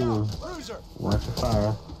over there, Watch too. out, bruiser. Watch the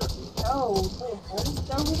fire. Oh, birds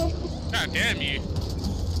over there? God damn you.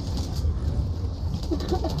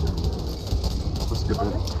 What's good?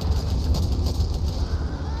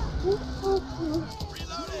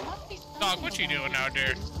 Dog, what you doing out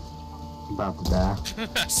there? About to die.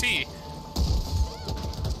 See.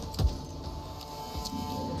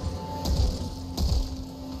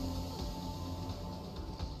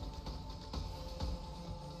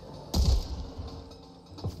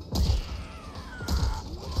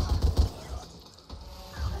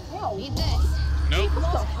 Hell, Need this. Nope.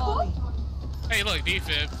 what the fuck? Hey, look,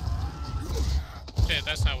 defib. Shit,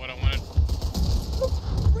 that's not what I wanted.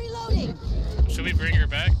 Reloading. Should we bring her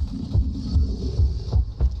back?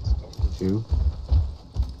 Two.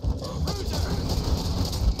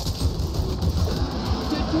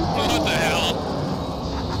 What the hell?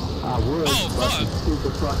 I would, Oh, but fuck. the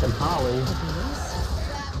stupid fucking Holly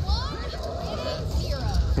That one. It is 0.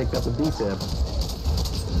 picked up a defib.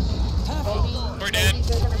 We're dead.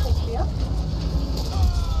 They're gonna pick me up?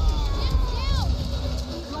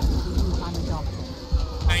 I'm a doctor.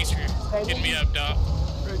 Thanks for getting me up, Doc.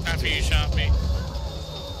 After you shot me.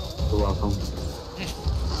 You're welcome.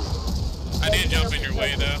 I did jump in your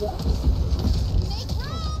way, though.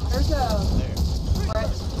 There's a. Brett.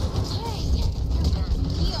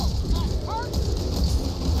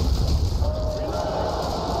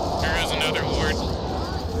 There is another ward.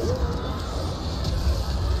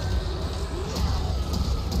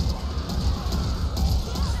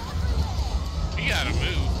 You gotta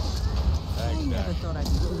move. I Thanks, never Doc. thought I'd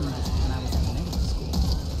be doing this when I was in medical school.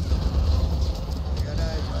 Good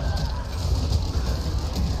night.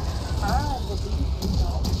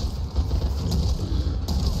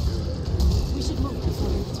 We should move before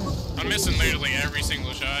they return. I'm missing literally every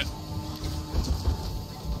single shot.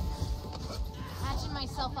 Patching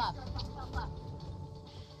myself up.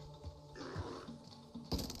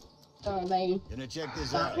 So they. Gonna check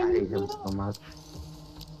this I out. hate him so much.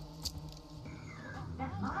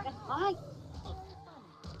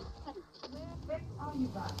 I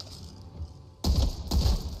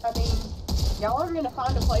mean, y'all are gonna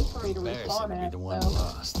find a place for me to respawn Be at, the one so.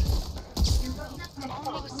 lost.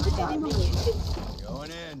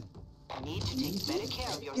 Going in. Need to take better care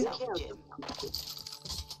of yourself, Jim.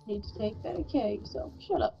 Need to take better care of yourself.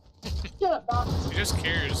 Shut up. Shut up, Doc. He just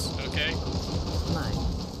cares, okay?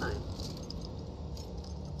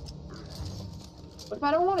 What if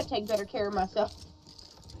I don't want to take better care of myself?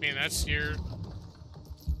 I mean, that's your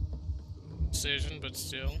decision, but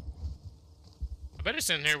still. I bet it's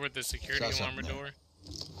in here with the security alarm door.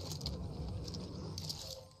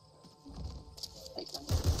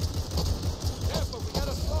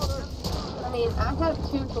 I mean, I have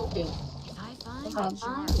 2 toolkits.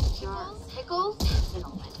 Pickles?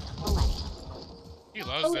 He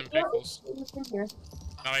loves them pickles.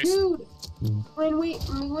 Nice. Dude, when we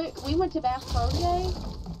went to Bass Pro today.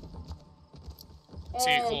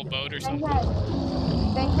 See a cool boat or something?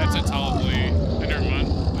 That's a tall boy. Never mind.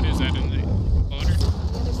 What is that in the boater? The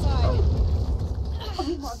other side.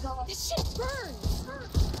 Oh my god. This shit burns!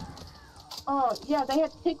 Oh, yeah, they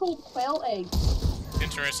had pickled quail eggs.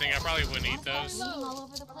 Interesting. I probably wouldn't eat those. No,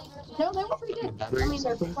 they were pretty good. I mean,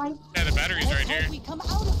 they're fine. Yeah, the battery's right here. We come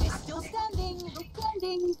out of this still standing.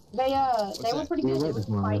 They were pretty good. It was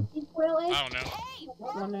spicy quail eggs. I don't know.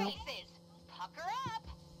 I don't know. Pucker up.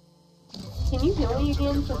 Can you heal me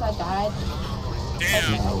again since I died?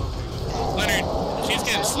 Damn. Leonard, she's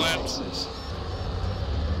getting slept.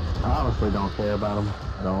 I honestly don't care about them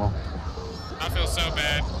at all. I feel so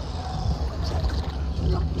bad.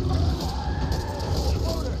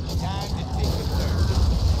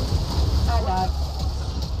 I died.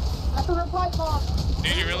 I threw a pipe bomb.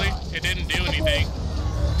 Did you really? It didn't do anything.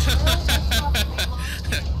 Found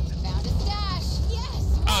a stash.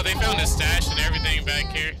 Yes! Oh, they found a stash and everything back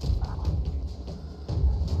here.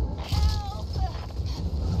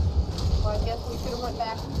 Well, I guess we should have went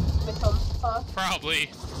back to become fun. Probably.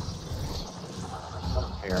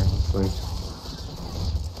 Honestly.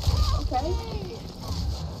 Okay.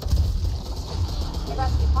 I got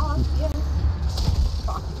some pause, yeah.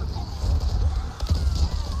 Fuck.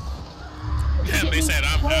 They said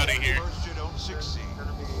I'm out of here. First you don't succeed.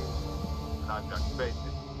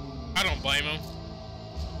 I don't blame him.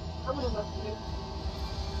 I would have left you.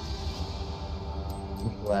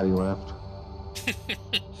 I'm glad he left.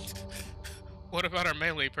 What about our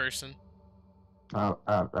melee person? I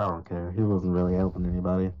don't care. He wasn't really helping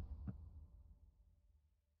anybody.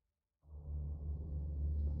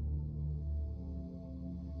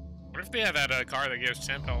 What if they have that car that gives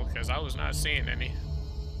temp health? Because I was not seeing any.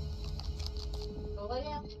 Go lay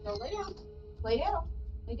down. Go lay down. Lay down.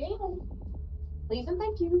 Lay down. Please and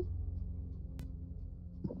thank you.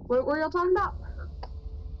 What were y'all talking about?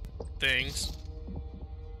 Things.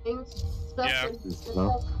 Things, stuff, Yeah. and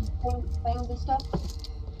stuff, things and stuff.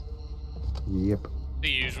 Yep. The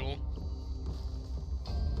usual.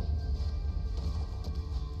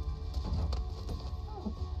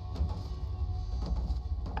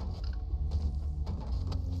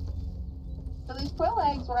 So these quail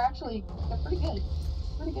eggs were actually, they're pretty good.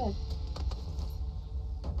 Pretty good.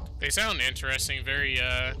 They sound interesting. Very,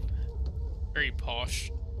 very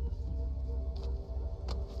posh.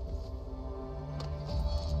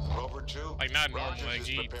 Rover 2, Like, not normal Rogers eggs, is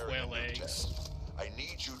you eat preparing quail a new eggs. test. I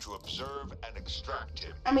need you to observe and extract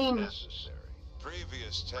him I mean- if necessary.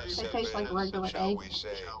 Previous tests They have taste like been, regular shall we eggs.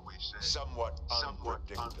 say, somewhat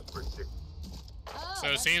unpredictable. So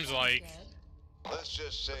it seems like Let's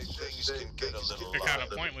just say things can get a little they're kind of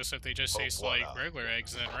pointless if they just taste like regular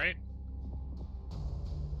eggs then, right?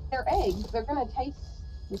 They're eggs. They're gonna taste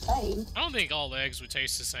the same. I don't think all eggs would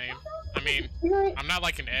taste the same. I mean, You're, I'm not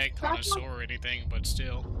like an egg connoisseur or anything, but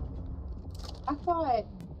still. I thought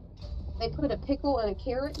they put a pickle and a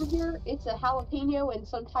carrot in here. It's a jalapeno and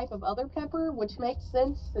some type of other pepper, which makes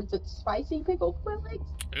sense since it's spicy pickled quail eggs.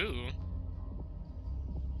 Ooh.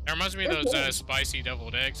 That reminds me of They're those good. spicy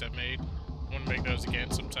deviled eggs I made. I want to make those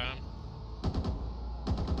again sometime.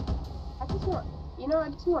 I just want, I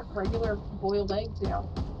just want regular boiled eggs now.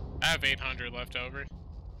 I have 800 left over.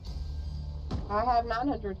 I have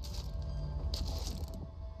 900.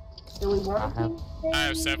 Do we want to? I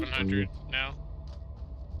have 700 now.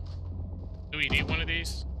 Do we need one of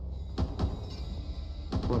these?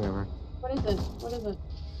 Whatever. What is it? What is it?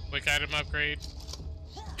 Quick item upgrade.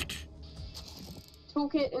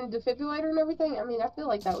 Toolkit and defibrillator and everything? I mean, I feel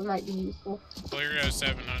like that might be useful. Well, here goes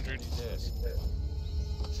 700.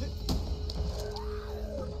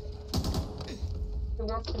 Who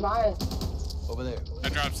wants to buy it? Over there. I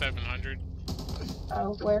dropped 700.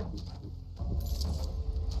 Oh, where?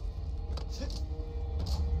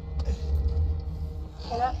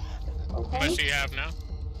 Can I? Oh. How much do you have now?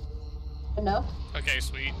 Enough. Okay,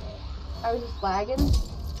 sweet. I was just lagging.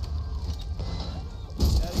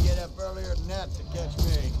 Had to get up earlier than that to catch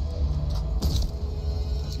me.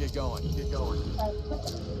 Let's get going.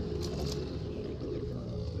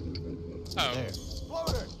 Oh. There.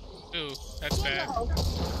 Exploder! Ooh, that's bad. Oh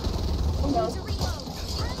Need no. to reload.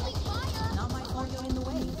 Friendly fire. Not my fault you're in the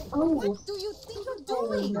way. Oh. What do you think you're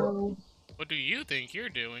doing? No. What do you think you're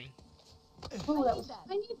doing? Oh, that was.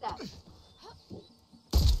 I need that.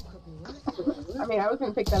 I mean, I was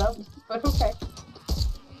gonna pick that up, but okay.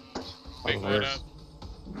 Pick what up?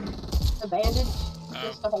 A bandage, Oh.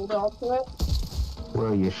 just to hold on to it.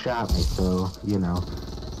 Well, you shot me, so, you know.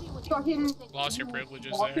 Fucking Lost your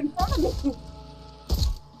privileges walk there. in front of me.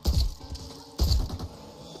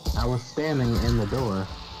 I was standing in the door.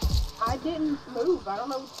 I didn't move. I don't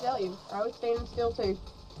know what to tell you. I was standing still too.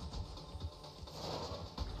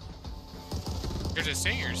 There's a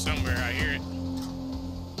singer somewhere, I hear it.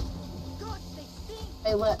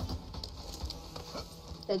 They left.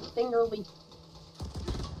 Said stinger leaf.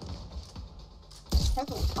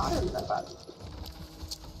 Heavily hotter than I thought.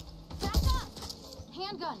 Back up.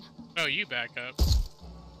 Handgun. Oh, you back up.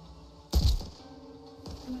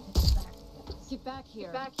 Get back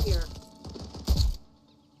here.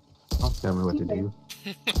 I'll tell me what to do.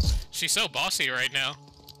 She's so bossy right now.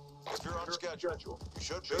 If you're on schedule, you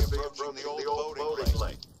should be approaching the old boating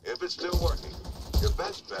lake. If it's still working, your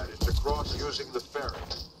best bet is to cross using the ferry.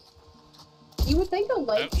 You would think a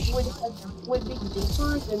lake would be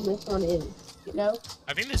deeper than this one is, you know?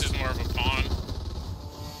 I think this is more of a pond.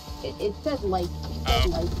 It said lake. It said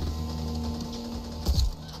lake.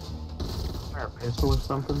 Fire a pistol or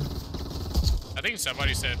something? I think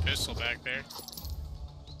somebody said pistol back there.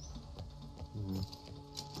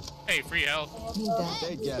 Hey, free health. Need that.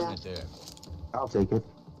 Stay cabinet there. I'll take it.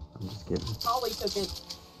 I'm just kidding. Holly took it.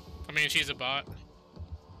 I mean, she's a bot.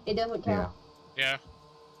 It doesn't Yeah. count. Yeah.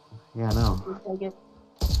 Yeah, I know. You take it.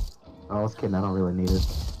 I was kidding. I don't really need it.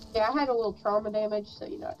 Yeah, I had a little trauma damage, so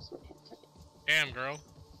you know, I just went ahead and took it. Damn, girl.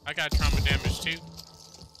 I got trauma damage too.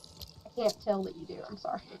 I can't tell that you do. I'm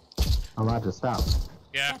sorry. I'm about to stop.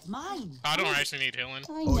 Yeah. That's mine. I don't actually need healing.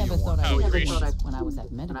 I Oh, never you thought want- I Oh, would Greece. when I was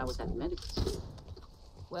at medical school.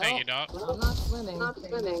 Well, Thank you, Doc. I'm not swimming.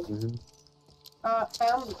 Mm-hmm.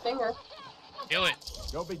 Found the stinger. Kill it.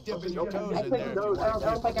 Don't be dipping your I toes in couldn't, there. I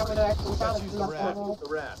don't think I would have actually found it. Use from the that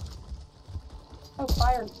rat. far. Oh,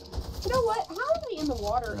 fire. You know what? How are they in the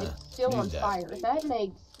water and still need on that. fire? That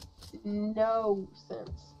makes no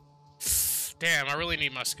sense. Damn, I really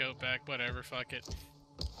need my scope back. Whatever, fuck it.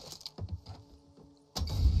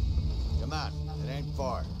 Come on, it ain't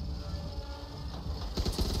far.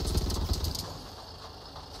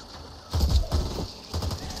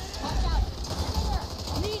 Watch out.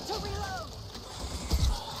 Stinger. Need to reload.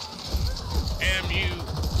 Damn you.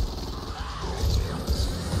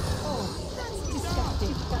 Oh, that's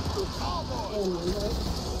disgusting.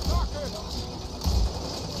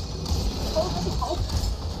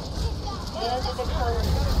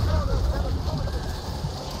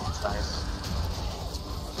 Nice.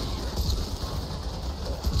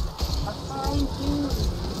 Behind you.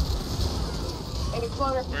 An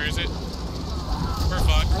exploder. Where is it? We're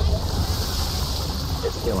fucked.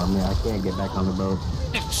 It's killing me. I can't get back on the boat.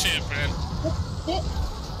 Shit, man. Shit.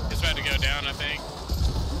 It's about to go down, I think.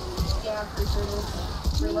 Yeah, for sure it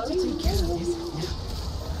is. Reloading.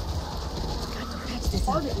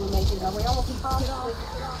 Hard it we make it though. We almost possibly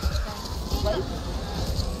late.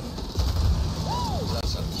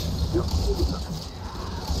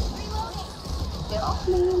 Get off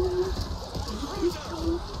me.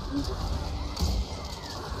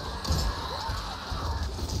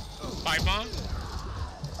 Pipe bomb?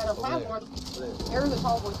 I don't have one. There's a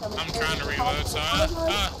tallboy coming. I'm trying to reload, so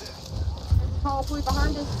Tallboy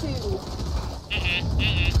behind us too.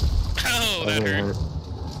 Oh, that hurt.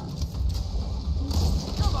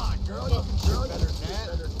 Come on, girl. You can do better than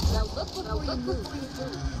that. Now look before you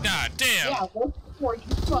move. God damn. Yeah, look before you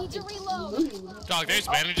fucking Need to reload. move. Dog, there's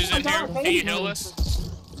bandages in here. Can you heal us?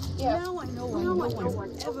 Yeah. Now I know I'm ever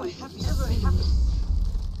happy.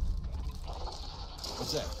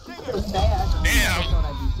 What's that? It was bad. Damn. Thought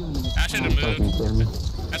I'd be doing it. I should have Fucking moved. kidding me.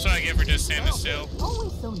 That's what I get for just standing still.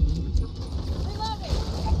 Always so neat. Reloading.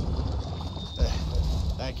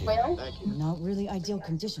 Thank you. Well, Not really ideal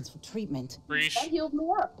conditions for treatment. Breach. that healed me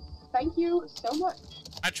up. Thank you so much.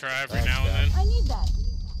 I try every now and then. I need that.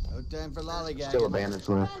 No time for lollygagging. Still a bandage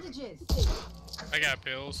left. Bandages. I got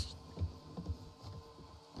pills.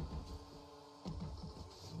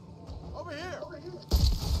 Over here.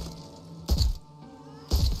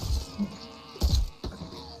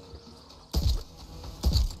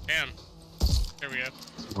 Damn. There we go.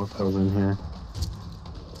 Smoke goes in here.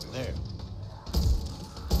 There.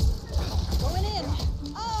 Going in.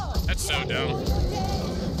 Oh. That's so dumb. You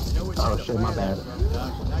know what Oh the shit, my plan bad. is,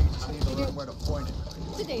 Doc. Now you just need to learn where to point it.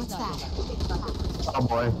 Today's not. Oh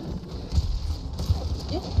boy.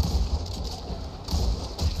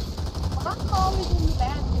 I'm always in the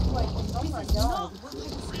bad situation. Oh my god.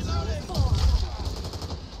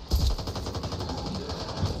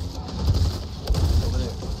 Over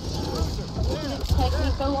there. It takes me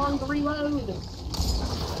so long to reload.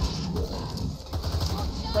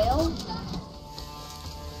 Well,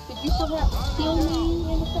 did you still have to kill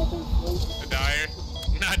me in a second, please? The Dyer.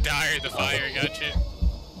 Not Dyer, the fire got you.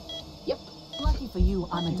 Yep. Lucky for you,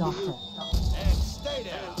 I'm a doctor. And stay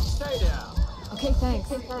down. Stay down. Okay, thanks.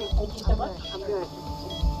 Thank you so much. I'm good.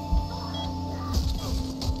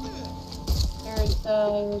 There's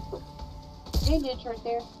bandage right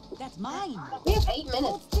there. That's mine. We have 8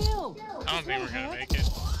 minutes. Still. I don't think we're gonna make it.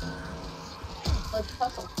 Let's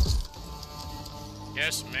hustle.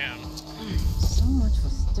 Yes, ma'am. So much for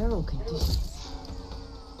sterile conditions.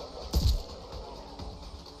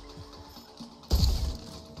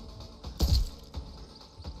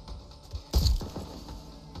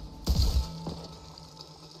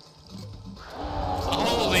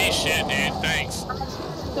 Holy shit, dude. Thanks.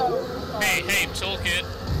 So, Hey, toolkit.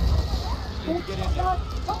 Get in there.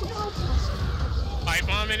 Pipe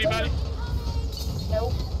bomb, anybody?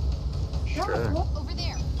 Nope. Sure. Over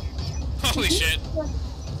there. Holy shit.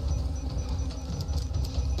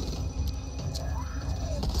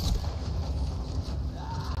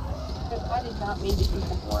 I did not mean to do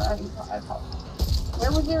before. I apologize.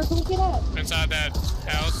 Where was there a toolkit at? Inside that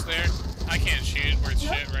house there. I can't shoot worth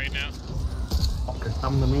shit right now.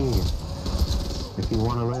 Come to me if you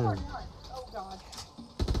want to live. Oh god.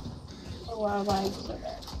 Oh, I like so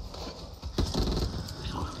bad.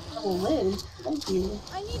 Oh, Liz, thank you.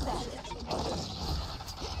 I need that.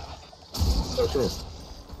 Oh shit.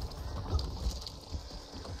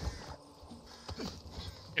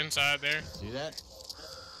 Inside there. See that?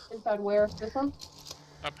 Inside where? This one?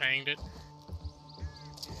 I panged it.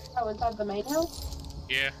 Oh, inside the main house?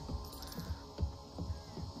 Yeah.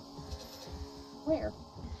 Where?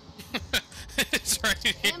 It's right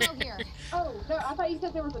here. Ammo here. Oh, no, I thought you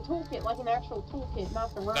said there was a toolkit, like an actual toolkit,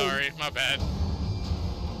 not the road. Sorry, my bad.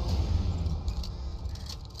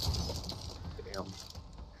 Damn.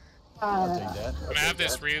 I'll take that. When I have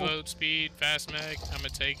this reload speed, fast mag, I'm gonna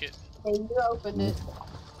take it. And you opened it.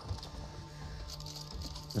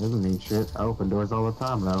 That doesn't mean shit. I open doors all the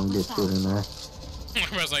time and I don't get shit in there.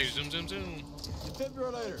 I was like, zoom, zoom, zoom.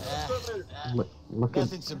 Defibrillator. Look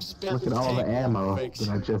Nothing some spit at all the tank ammo fix. that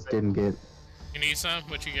I just didn't get. You need some?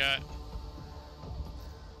 What you got?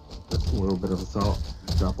 Just a little bit of assault.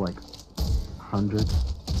 Drop like 100,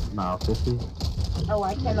 no, 50. Oh,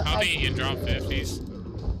 I cannot. How do you drop 50s?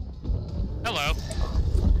 Hello.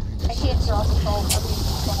 I can't drop assault. I mean,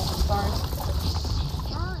 assault, sorry.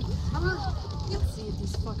 Let's see if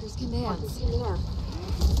these fuckers can dance. Here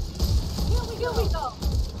we go.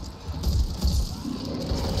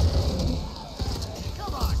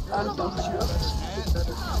 I'm so sorry.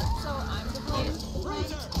 So I'm the blame.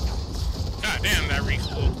 God damn, that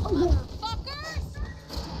recoil. Fuckers!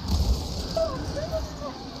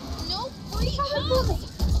 No free hugs!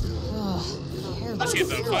 Let's get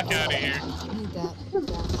the fuck out of here. Need that.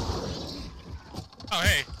 Oh,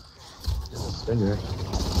 hey. Stinger.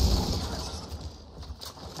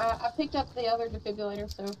 I picked up the other defibrillator,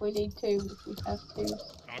 so if we need two, we have two.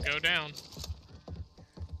 Don't go down.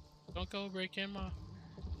 Don't go breaking my...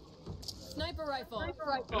 Sniper rifle.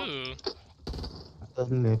 Ooh.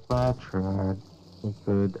 Doesn't if I tried. It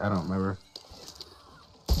could. I don't remember.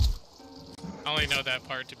 I only know that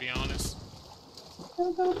part, to be honest.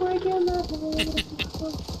 Don't go breaking my head.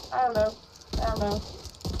 I don't know.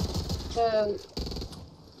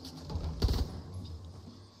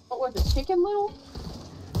 What was it, Chicken Little?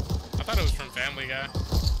 I thought it was from Family Guy.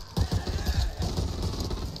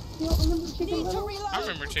 You don't remember Chicken Little? I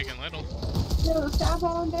remember Chicken Little. Yeah, the sky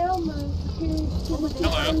falling down, the two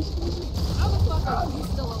Hello. Oh, fucker. He's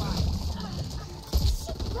still alive.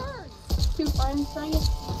 two friends singing.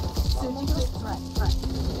 Right.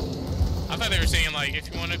 I thought they were saying, like,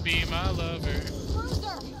 if you want to be my lover.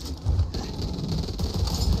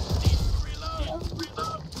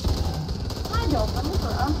 I don't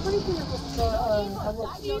remember. I'm pretty sure it was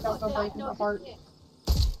the, don't go breaking my heart.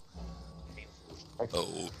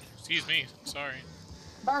 Oh. Excuse me. Sorry.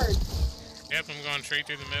 Bird. Yep, I'm going straight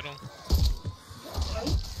through the middle.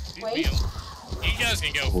 Wait. You guys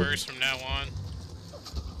can go first from now on.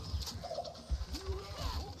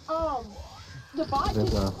 The bot There's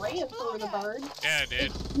just a- ran through the bird. Yeah, it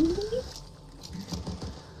did.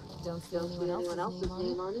 Don't see anyone else's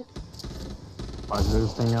name on it. Watch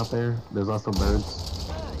this thing out there. There's also birds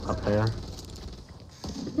up there.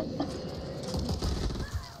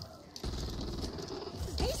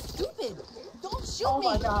 Hey, stupid! Don't shoot Oh me!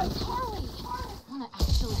 my god. Harley, wanna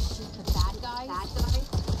actually shoot the bad guys?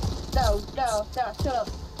 No, shut up.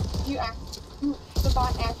 The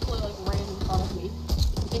bot actually like ran in front of me.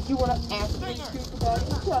 If you wanna actually shoot the bad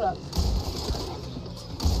guy, shut up.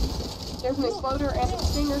 There's an exploder and a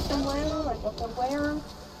stinger somewhere, like up somewhere.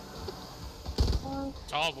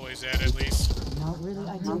 Tallboys at least. Not really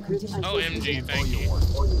ideal conditions. Oh, MG, thank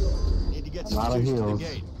you. Need to get A some lot of juice to the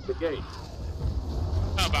heals. gate.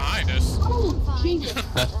 Oh, behind us. Oh, Jesus.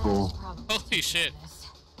 That's cool. Holy shit.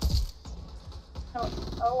 I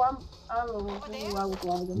was I'm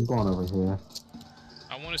lagging. going over here.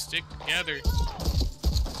 I want to stick together.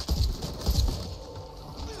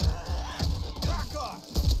 Back off!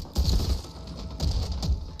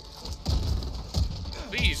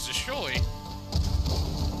 Please, destroy.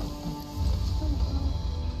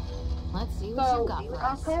 Let's see what So, you got for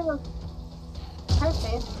I us. have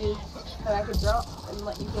bandages that I could drop and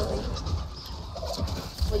let you heal me.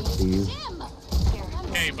 Please. Please. Jim!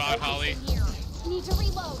 Hey, bot Holly. Here. Need to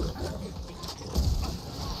reload.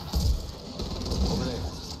 Over there.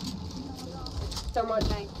 So much.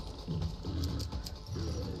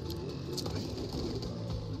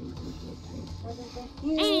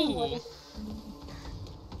 Ooh.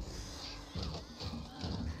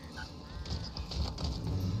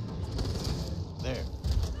 There.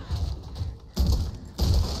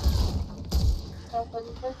 Nothing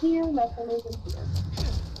is here, nothing is in here.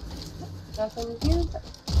 Nothing is here.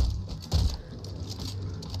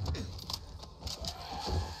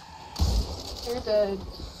 Here's a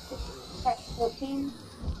Tech 14.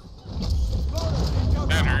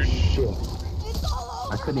 That hurt. Shit.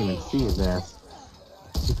 I couldn't even see his ass.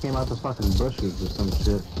 He came out the fucking bushes or some shit.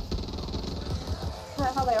 Isn't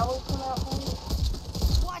that how they always come out?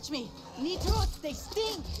 Right? Watch me! Need roots, they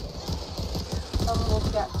stink!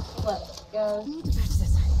 Almost got left, guys. Need to patch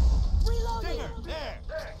this. Reloading! There.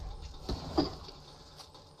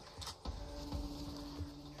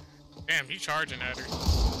 Damn, he charging at her.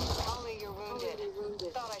 Only you're wounded.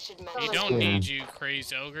 Thought I should mention. He don't need you,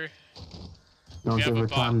 crazy ogre. Don't You give have her a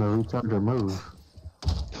bot. time to recharge or move.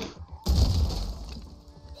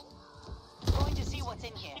 Going to see what's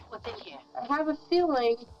in here. I have a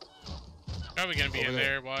feeling Probably gonna be in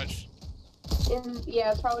there, watch.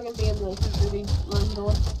 yeah, it's probably gonna be in the security room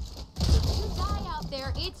door. If you die out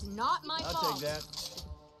there, it's not my I'll fault. take that.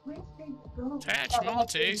 Attach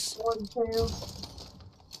Maltese.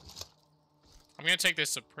 I'm gonna take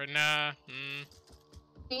this Nah.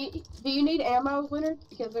 Do you need ammo, Leonard?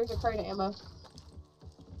 Because there's a crate of ammo.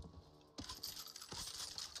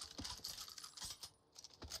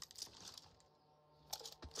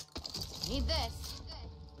 Need this.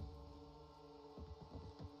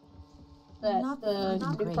 That Not the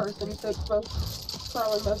new great. person took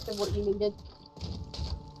probably most of what you needed.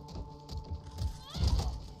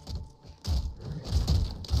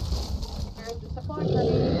 There's the supply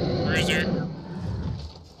crate. Bruiser.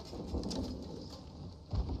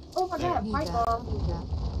 Oh my god, pipe bomb.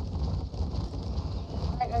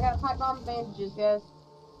 Alright, I got a pipe bomb and bandages, guys.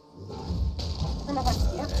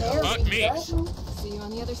 Yep, there Fuck we me. go. See you on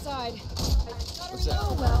the other side. What's that?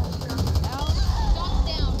 Oh well. Stop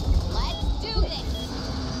down. Let's do this.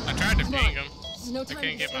 I tried to ping him. This is no I time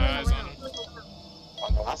couldn't to get my stand eyes around.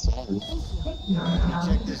 on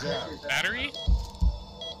him. Check this out. Battery?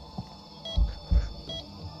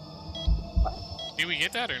 Did we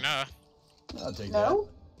get that or not? I'll take No?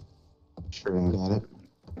 Sure, I got it.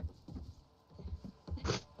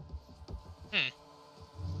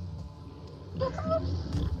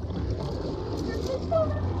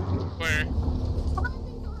 Where?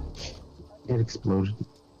 It exploded.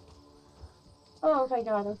 Oh, thank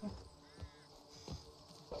god, okay.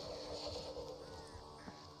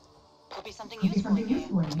 Could be something useful in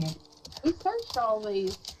here. We searched all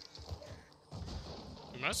these.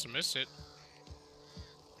 We must have missed it.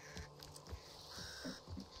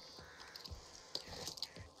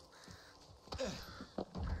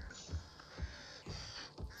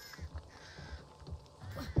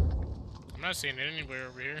 I'm not seeing it anywhere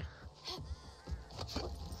over here.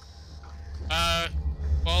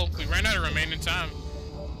 Well, we ran out of remaining time.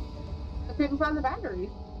 I couldn't find the batteries.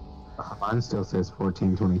 Mine still says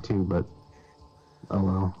 1422, but oh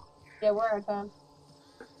well. Yeah, we're out of time.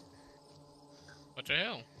 What the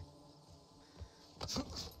hell?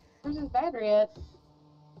 Where's his battery at?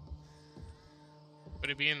 Would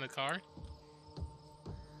it be in the car?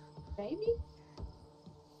 Maybe?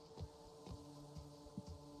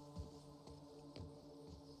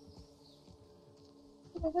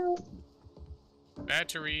 What the hell?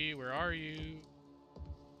 Battery, where are you?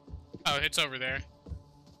 Oh, it's over there.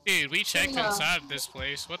 Dude, we checked inside this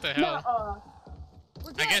place. What the hell?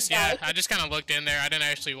 I guess, yeah, I just kind of looked in there. I didn't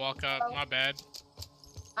actually walk up. My bad.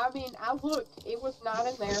 I mean, I looked. It was not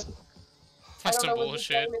in there. That's I some don't know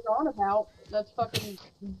bullshit. what this game is on about. That's fucking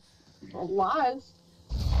lies.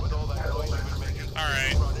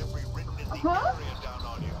 Alright. Huh?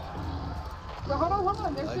 So hold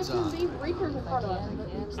on. There's just these reachers in front of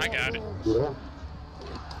us. I got it. Yeah.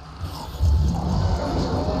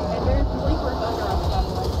 And there's sleepers under us, by the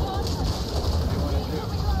way.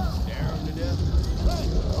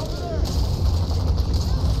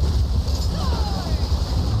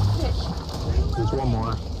 There's one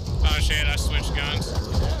more. Oh shit, I switched guns.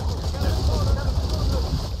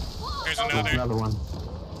 There's another. Another one.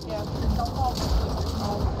 Yeah, don't fall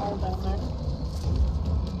all down there.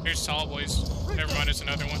 Here's tallboys. Never mind, it's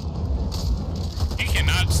another one. You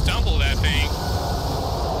cannot stumble that thing.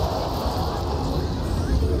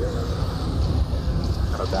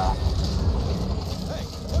 Okay. Hey,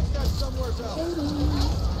 put that somewhere else.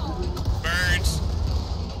 Birds.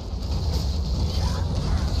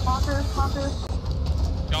 Hawker.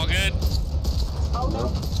 Y'all good? Oh no.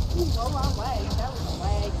 Ooh, oh, I lagged. That was a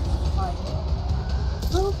lag. Like,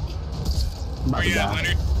 Where you at,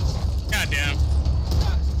 Leonard? Goddamn.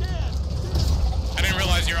 I didn't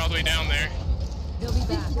realize you were all the way down there. They'll be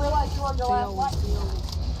back. you realize you on the last light.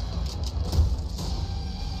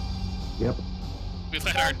 Yep. We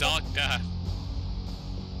let our dog die.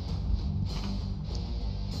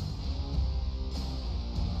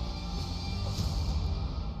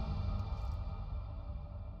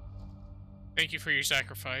 Thank you for your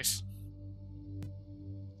sacrifice.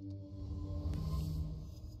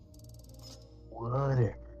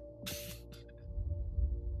 Whatever.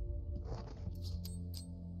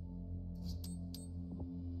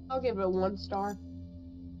 I'll give it a 1 star.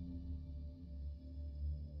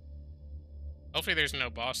 Hopefully there's no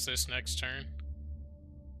boss this next turn.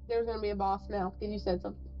 There's gonna be a boss now, because you said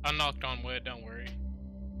something. I knocked on wood, don't worry.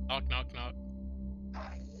 Knock, knock, knock. I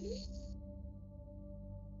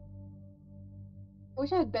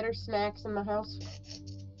wish I had better snacks in my house.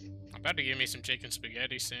 I'm about to give me some chicken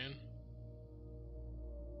spaghetti soon.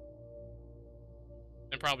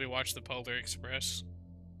 Then probably watch the Polar Express.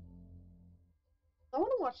 I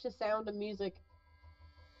want to watch The Sound of Music.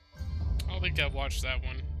 I don't think I've watched that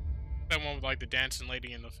one. That one with like the dancing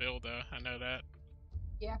lady in the field, though. I know that.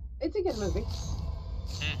 Yeah, it's a good movie.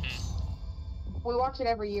 We watch it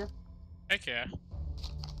every year. Heck yeah.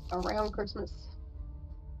 Around Christmas.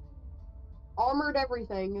 Armored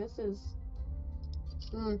everything. This is...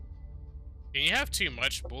 Can you have too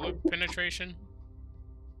much bullet penetration?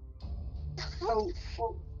 Oh,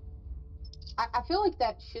 well, I feel like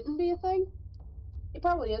that shouldn't be a thing. It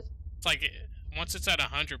probably is. It's like, once it's at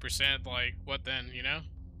 100%, like, what then, you know?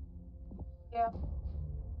 Yeah.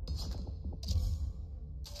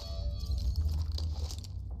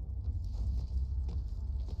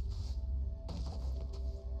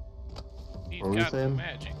 He's What got was the that?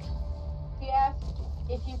 magic. He asked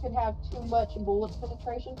if you could have too much bullet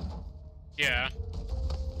penetration. Yeah.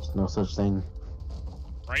 There's no such thing.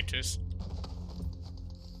 Righteous.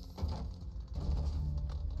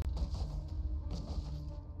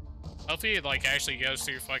 Hopefully it, like, actually goes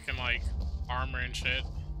through fucking, like, armor and shit.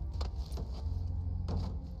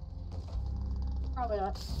 Probably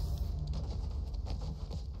not.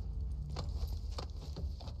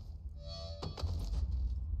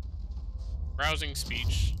 Browsing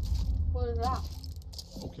speech. What is that?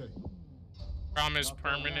 Okay. Promise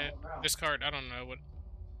permanent. Discard, I don't know what.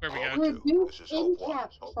 Where we go? Reduce in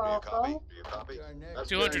cap, bro.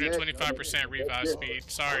 225% revive speed.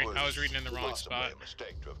 Sorry, I was reading in the wrong spot. But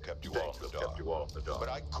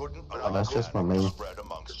I couldn't Oh, that's just for me. spread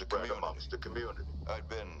amongst the community. I'd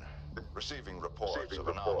been receiving reports of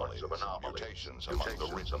anomalies, mutations among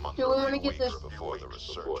the rich. Do we want to get this Before the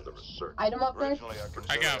resurgence. item upgrade? Originally,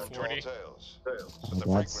 I got considered 40. tall tales, but the That's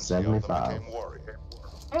frequency of them 75. became worrying.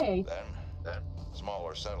 Hey. Then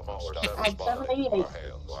smaller settlements started I have responding to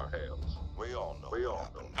 788. our hails. We all know what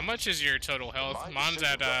happened. How much is your total health? Mine's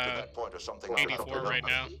at 84 right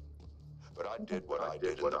now. But I did what I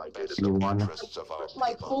did in the best You won. interests of our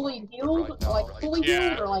Like people. fully But healed? right now, Like fully Yeah.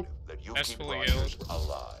 healed or like... that you That's keep fully Rogers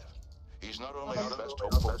alive. He's not only our best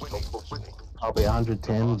hope for winning. I'll be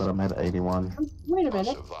 110, but I'm at 81. Wait a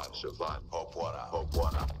minute. Survival. Hope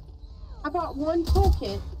one out. I bought one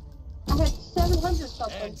toolkit. I had 700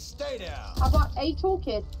 something. And stay down. I bought a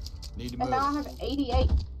toolkit, Need to and now I move. have 88.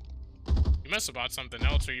 You must have bought something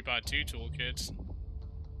else, or you bought 2 toolkits.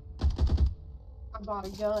 I bought a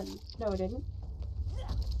gun. No, I didn't.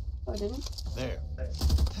 No, I didn't. There.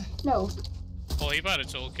 No. Well, he bought a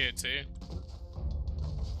toolkit too.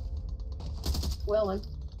 Well,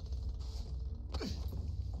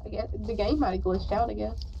 I guess the game might have glitched out, I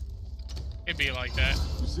guess. It'd be like that.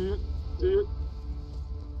 You see it? See it?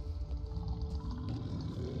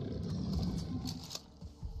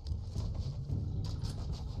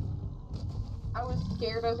 I was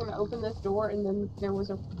scared I was gonna open this door and then there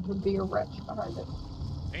would be a wretch behind it.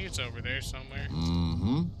 I think it's over there somewhere.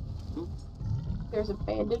 Mm-hmm. There's a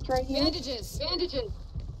bandage right here. Bandages! Bandages!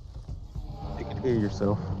 You can hear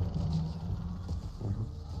yourself.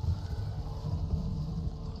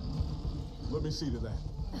 Let me see to that.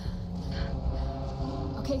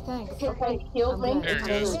 Okay, thanks. Okay, healed me. There it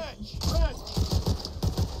goes.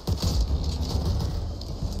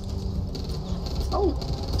 Oh,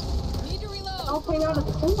 Need to reload. all came out of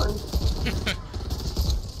the corn.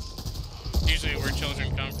 Usually where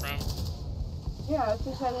children come from. Yeah, it's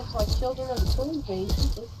just that it's like children of the corn thing.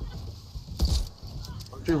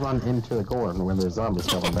 Don't you run into the corn when there's zombies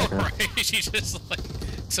coming back up? Right, she just like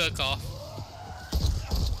took off.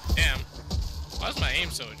 Damn. Why is my aim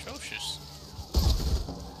so atrocious?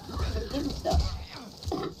 I'm getting stuff.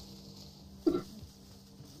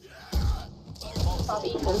 Stop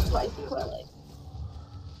eating those spicy Kool-Aid.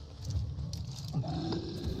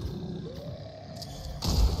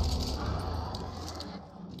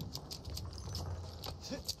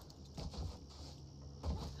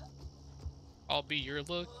 I'll be your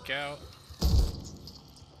lookout.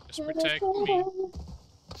 Just protect me.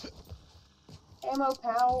 Ammo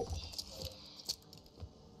pouch.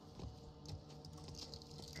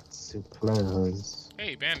 Supplies.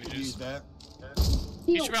 Hey, bandages. Use that.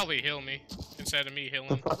 You should probably heal me instead of me The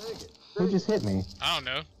healing. fuck? Who just hit me? I don't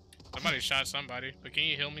know. Somebody shot somebody. But can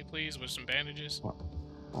you heal me, please, with some bandages?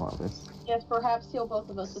 Oh, this Yes, perhaps heal both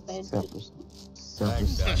of us with bandages.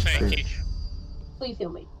 Thank you. Please heal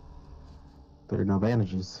me. There are no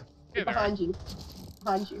bandages. Yeah, there are. Behind you.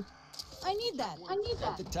 Behind you. I need that. I need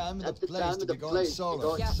that. The time of the place to be going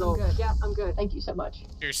solo. Yeah, I'm good. Yeah, I'm good. Thank you so much.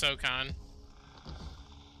 You're so kind.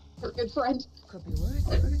 You're a good friend. Could be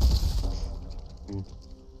worth it.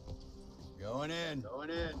 Going in.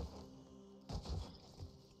 Going in.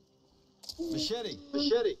 Machete.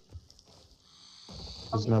 Machete.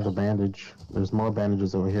 There's another bandage. There's more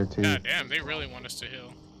bandages over here too. God damn, they really want us to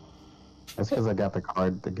heal. That's because I got the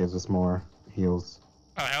card that gives us more heals.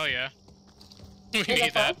 Oh, hell yeah. We There's a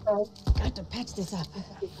need that. flashbang. Got to patch this up.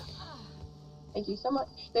 Thank you so much.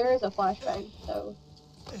 There is a flashbang, so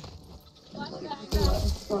if you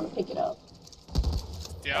want to pick it up.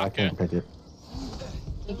 Yeah, I okay. can't pick it.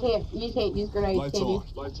 You can't use grenades, Lights can you? on.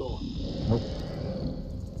 Lights on. Nope.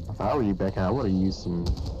 If I were you, Becca, I would have used some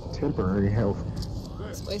temporary health.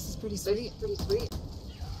 This place is pretty sweet.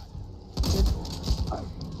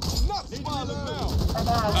 Not smiling now.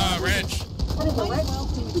 Reg. What is a Might wreck? well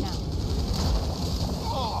clean count.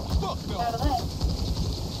 Oh, fuck no. Out of that.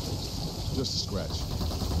 Just a scratch.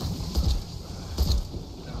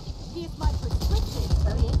 Here's my prescription,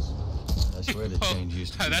 bitch. That's where the change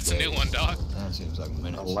used to be. That's a new one, dog. That seems like I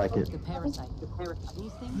minutes. like it. The parasite.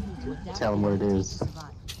 These things need to adapt. Tell them what it is. to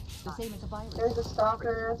survive. The same as a virus. There's a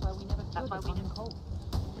stalker. That's why we never cured the common cold.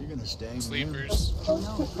 Are you gonna stay in here? Sleepers. Don't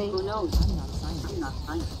hit me. I'm not a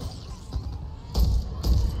scientist.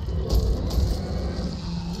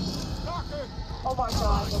 Oh my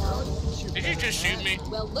god, no. Did you just shoot me?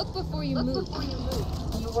 Well, look before you move.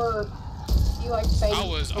 You like faded. I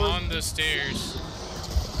was on the stairs.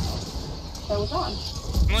 That was on.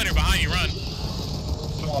 I'm letting her behind you, run.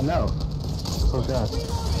 Oh no. Oh god.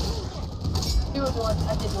 Two of one.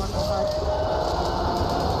 I did one. I'm sorry.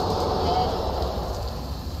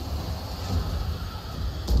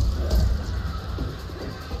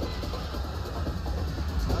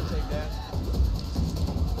 I'll take that.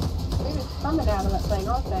 They're just coming out of that thing,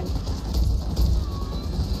 aren't they?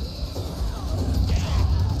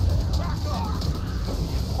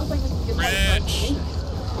 I was like, this is a good place for me.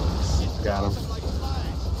 Got him.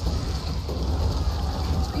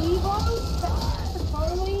 Reload?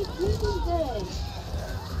 Harley? Tuesday.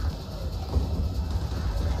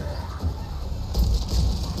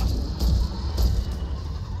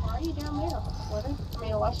 Why are you down there? What? I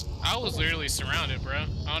mean, watch. I was literally surrounded, bro.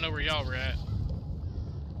 I don't know where y'all were at.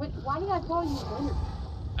 Wait, why did I call you Leonard?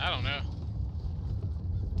 I don't know.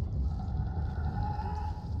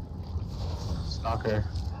 Stalker.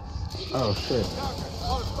 Oh shit.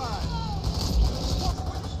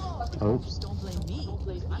 Oops. Don't blame me.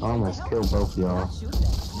 I almost killed both y'all. Shoot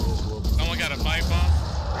them. Someone got a pipe bomb?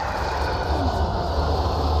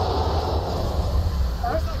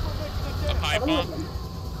 pipe bomb.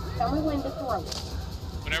 Tell me when to throw it.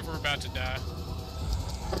 Whenever we're about to die.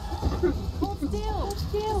 Hold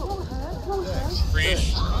still.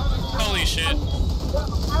 Breach. Holy shit.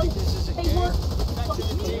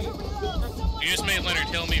 You just made Leonard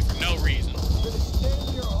kill me for no reason.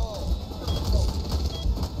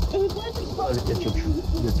 Get your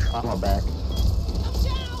trauma back.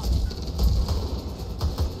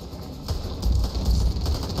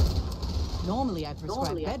 Normally I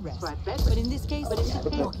prescribe bed rest, but in this case, walk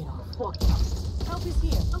it off. Help is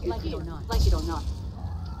here, like it or not.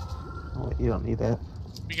 Oh, you don't need that.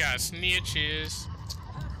 We got snitches.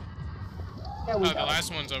 There Oh, we the go.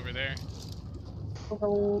 last one's over there.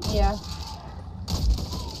 Oh, yeah.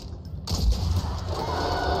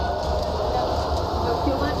 Go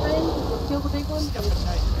kill that thing. Go kill the big one. Get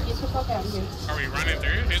the fuck out of here. Are we running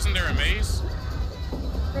through? Isn't there a maze?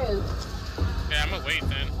 There is. Yeah, I'm gonna wait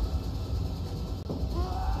then.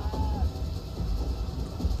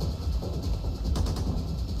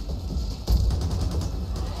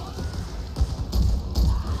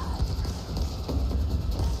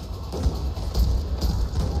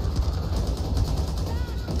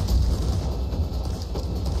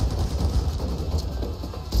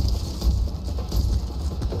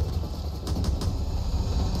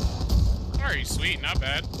 Alright, sweet, not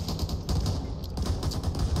bad.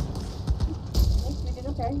 You did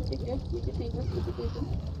okay. You did good. You did decent. You did decent.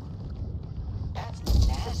 That's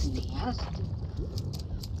nasty.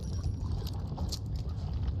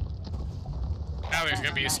 Now there's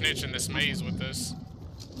gonna be a snitch in this maze with us.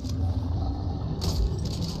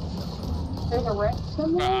 There's a wreck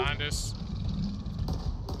somewhere. Behind us.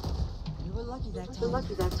 You were lucky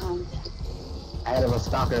that time. Out of a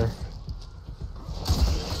stalker.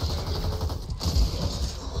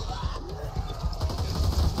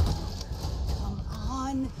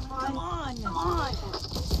 Come on.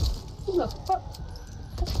 Who the fuck?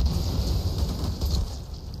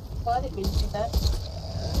 Well, I didn't mean to do that.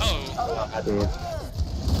 Oh, I did.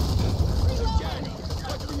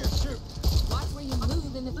 Watch where you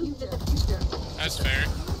move in the future. that's fair.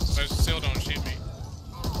 But still don't shoot me.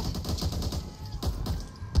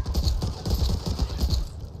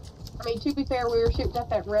 I mean, to be fair, we were shooting at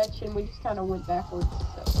that wretch and we just kind of went backwards.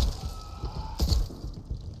 So.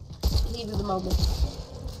 Heat of the moment.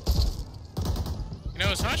 You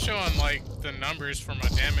know, it's not showing, like, the numbers for my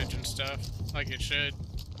damage and stuff, like it should.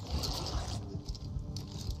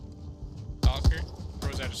 Stalker? Or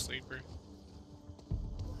was that a sleeper?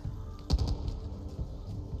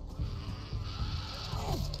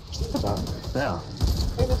 Yeah.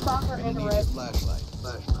 There's a stalker and a wretch. Flashlight.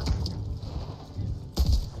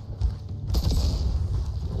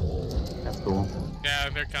 That's cool. Yeah,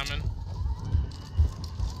 they're coming.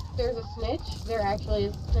 There's a snitch. There actually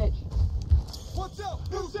is a snitch. What's up?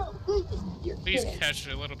 You're Please kidding. catch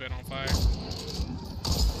it a little bit on fire.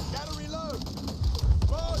 Gotta reload.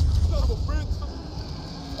 Oh, you son of a bitch.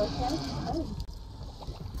 Okay. Oh.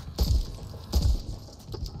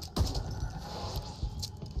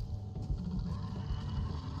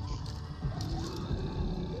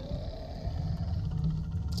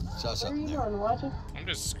 Saw What are something you there. doing? Watching? I'm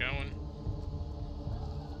just going.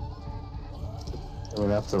 Well,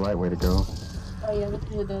 that's the right way to go. Oh yeah, this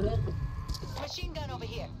is done it. Machine gun over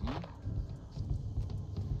here.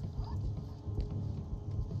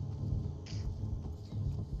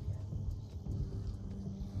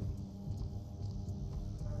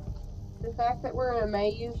 The fact that we're in a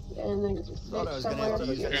maze and there's a Thought I snitch was gonna somewhere. have to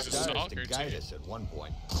use There's the a stars stalker, to guide too. us at one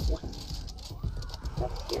point.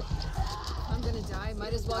 That's scary. I'm gonna die.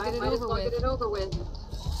 Might as well get it over with.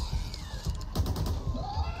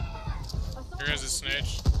 There is a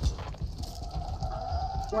snitch.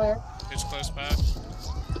 Where? It's close by.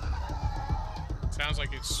 Sounds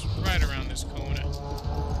like it's right around this corner.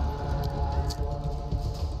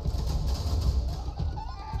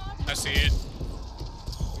 I see it.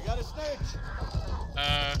 We got a snitch.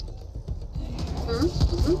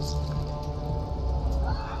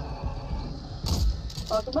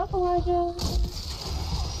 Welcome up, Elijah.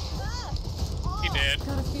 He did.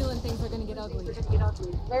 Got a feeling things are gonna get ugly.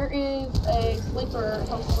 There is a sleeper,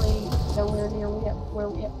 hopefully nowhere near where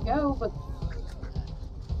we have to go, but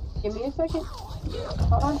give me a second.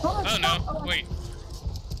 Hold on. Oh no, wait.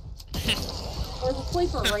 There's a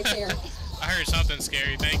sleeper right there. I heard something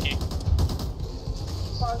scary, thank you.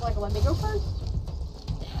 So I was like, let me go first.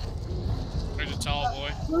 There's a tall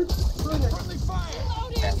boy. Friendly fire.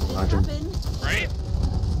 Right?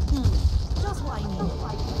 Just why me?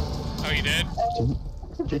 Oh, you did?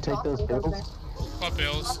 Did you take those pills? What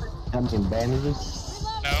bills? Have any bandages?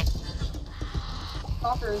 No?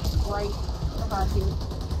 Stalker is right behind you.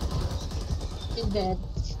 He's dead.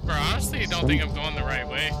 Bro, honestly, I don't think I'm going the right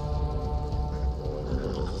way.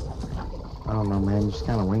 I don't know, man. You just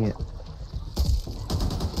kind of wing it.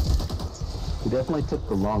 You definitely took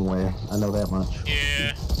the long way. I know that much.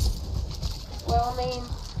 Yeah. Well, I mean,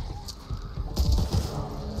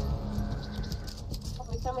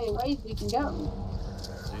 only so many ways we can go.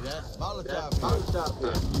 See that? Molotov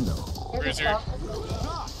here. You know. Bruiser.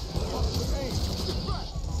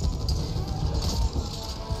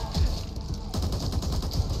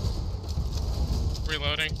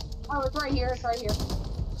 Reloading. Oh, it's right here. It's right here.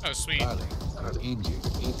 Oh, sweet. Darling, I'm injured.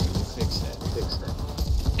 Fix that.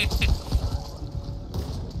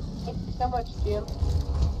 Thank you so much, Jim.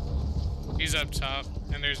 He's up top,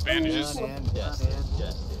 and there's bandages. And justice.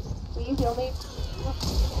 Will you heal me?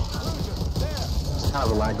 There's kind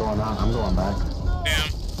of a lot going on. I'm going back. Damn.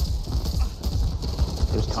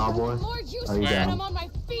 There's tallboy. Are you down? I'm on my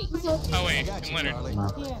feet. Oh, wait. Got you, Leonard.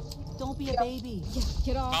 Charlie. Here, don't be a baby.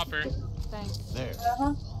 Get off. Hopper. Thanks. There.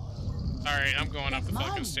 Uh-huh. Alright, I'm going up the fucking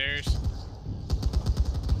Mine. stairs.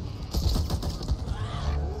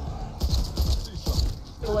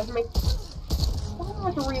 You're with me. I don't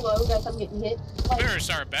have to reload as I'm getting hit. Like, There's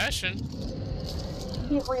our Bastion.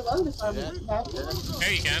 you can't reload if I'm getting hit.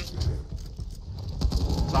 There you can.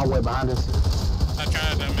 Tallboy behind us. I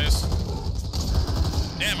tried, I missed.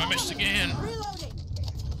 Damn, I missed again.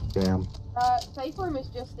 Damn. Safe room is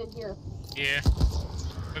just in here. Yeah.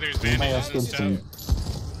 But there's Anybody else bandages get and some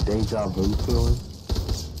stuff. deja vu feeling?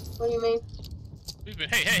 What do you mean? We've been,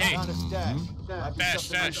 hey. Found a stash. Might be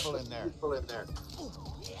Stash, something stash. useful in there.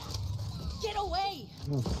 Get away!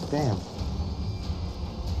 Damn.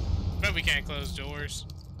 But we can't close doors.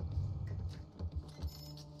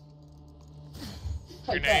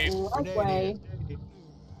 Take Grenade. that right way.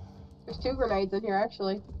 There's 2 grenades in here,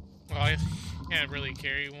 actually. Well, I can't really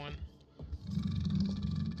carry one.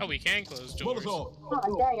 Oh, we can close doors. Oh,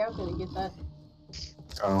 dang, I was gonna get that.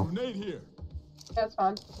 Oh. Grenade here. That's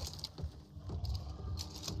fine.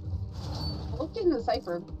 Look in the safe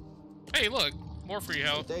room. Hey, look. More free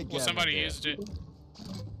health. They Well, got somebody it. used it.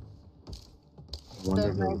 Wonder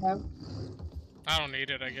The who. rainbow. I don't need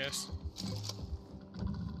it, I guess.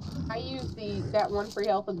 I used that 1 free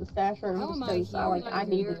health in the stash room How just am I because I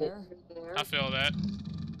needed it. I feel that.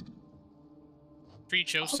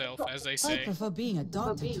 Treat yourself, as they I say. prefer being a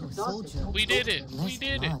doctor to a soldier. We did it. We Less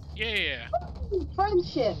did it. blood. Yeah.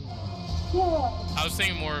 Friendship. Yeah. I was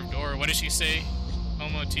thinking more of Dora. What did she say?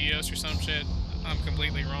 Homo Tios or some shit? I'm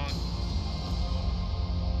completely wrong.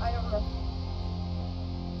 I don't know.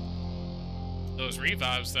 Those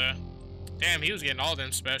revives, though. Damn, he was getting all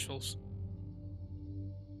them specials.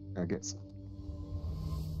 I guess.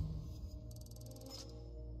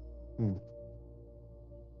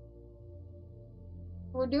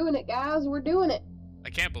 We're doing it, guys. We're doing it. I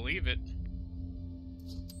can't believe it.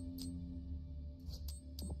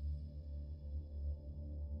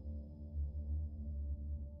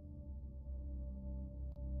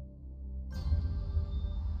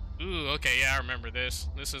 Ooh, okay, yeah, I remember this.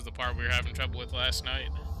 This is the part we were having trouble with last night.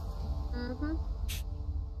 Mm-hmm.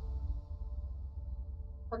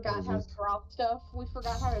 Forgot how to drop stuff. We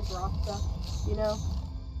forgot how to drop stuff, you know?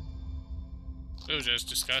 It was just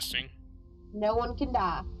disgusting. No one can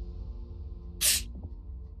die.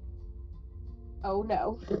 Oh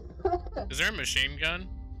no. Is there a machine gun?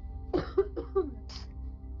 What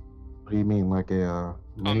do you mean, like a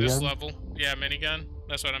On this minigun? level? Yeah, minigun.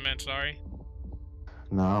 That's what I meant, sorry.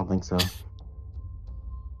 No, I don't think so.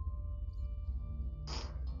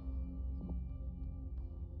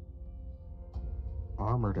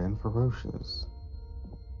 Armored and ferocious.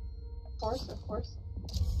 Of course, of course.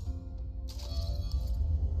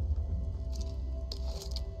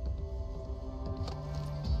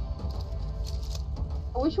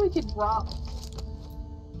 I wish we could drop,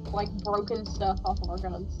 like, broken stuff off of our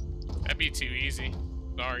guns. That'd be too easy.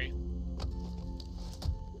 Sorry.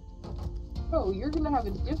 Oh, you're gonna have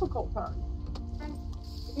a difficult time.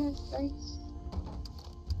 Yes, thanks.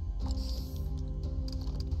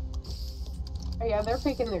 Oh yeah, they're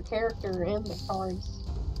picking their character and the cards.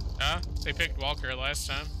 Huh? They picked Walker last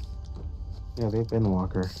time. Yeah, they've been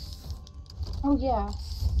Walker. Oh yeah.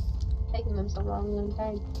 Taking them so long and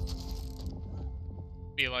time.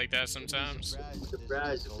 Be like that sometimes.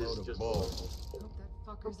 Surprised if this is just bull.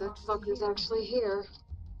 That fucker's actually here.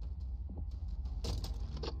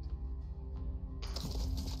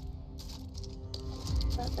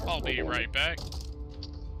 I'll be right back.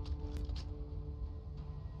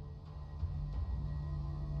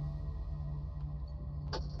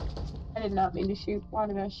 I did not mean to shoot. Why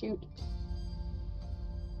did I shoot?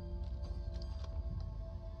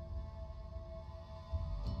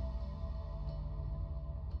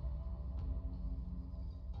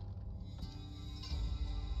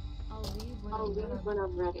 when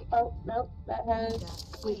I'm ready. Oh, nope, that has...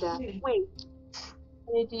 Wait. I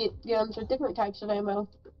need to get guns with different types of ammo.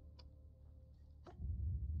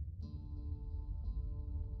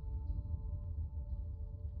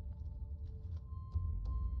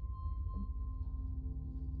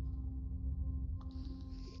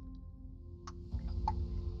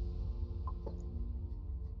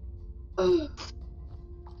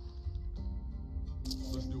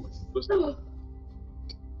 Let's do it.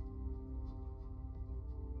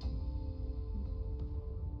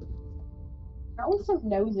 That was so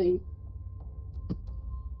nosy.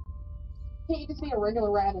 Can't you just be a regular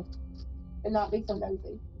rabbit and not be so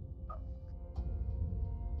nosy?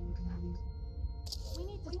 We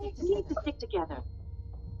need to stick together.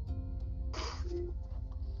 You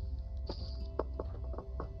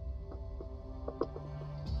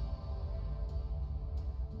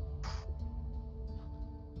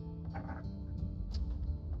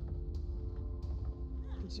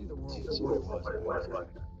can see the world for what it was.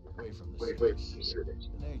 Away from the cities.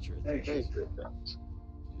 The nature of things.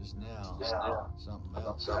 Just now, something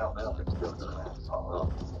else comes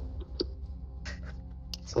up.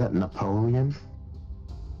 Is that Napoleon?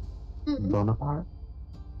 Bonaparte?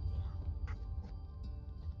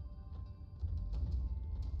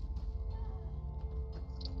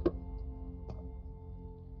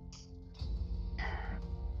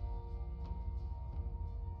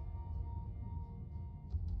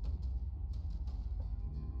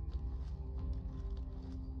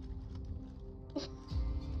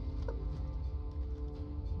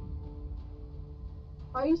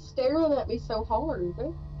 Why are you staring at me so hard?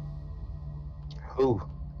 Who?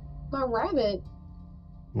 My rabbit.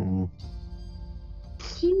 Mm.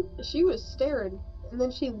 She was staring, and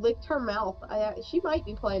then she licked her mouth. She might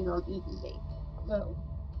be planning on eating me. No.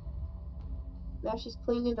 Now she's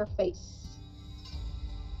cleaning her face.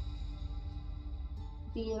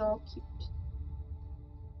 Being all cute.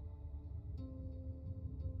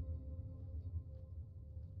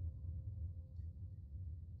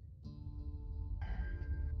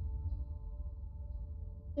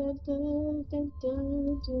 Dun, dun, dun,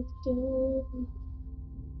 dun, dun, dun.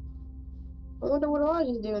 I wonder what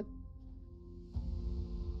Elijah's doing.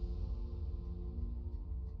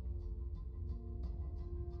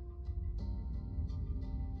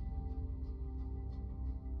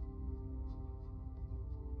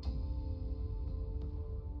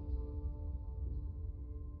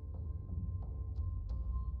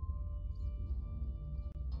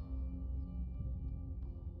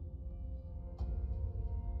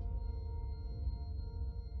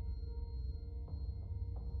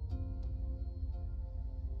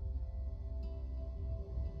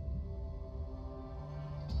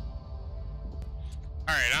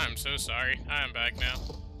 Alright, I'm so sorry. I am back now.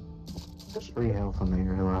 There's 3 health on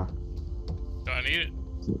there, Hila. Do I need it?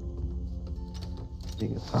 You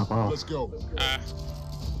can top off. Let's go.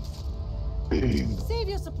 Save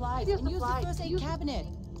your supplies and use the first aid cabinet.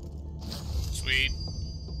 Sweet.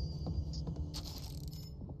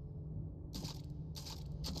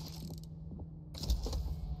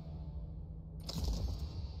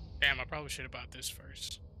 Damn, I probably should have bought this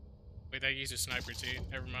first. Wait, that uses sniper too.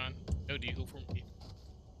 Never mind. No deagle for me.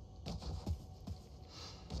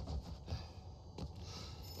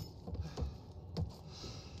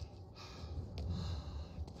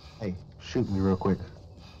 Hey, shoot me real quick.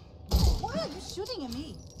 Why are you shooting at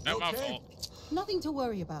me? Not my fault. Nothing to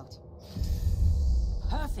worry about.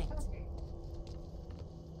 Perfect.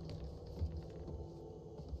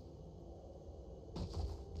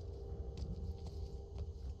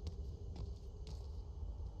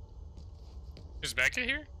 Is Becca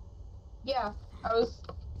here? Yeah, I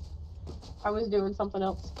was doing something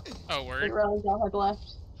else. Oh, word. Didn't realize y'all had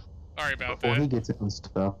left. Sorry about Before that. he gets in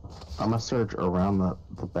stuff, I'm gonna search around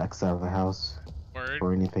the back side of the house Word.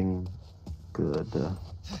 for anything good.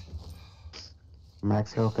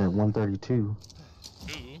 Max health at 132. Ooh.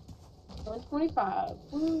 125.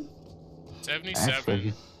 77.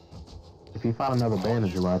 Actually, if you find another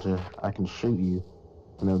bandage, Elijah, I can shoot you,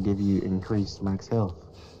 and it'll give you increased max health.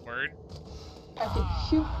 Word. I can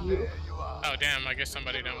shoot you. Oh, damn, I guess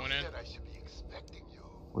somebody done went in.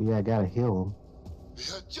 Well, yeah, I gotta heal him.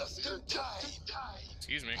 You're just in time.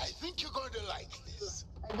 Excuse me. I think you're going to like this.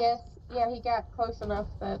 I guess, yeah, he got close enough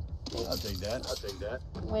that I'll take that.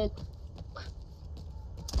 went.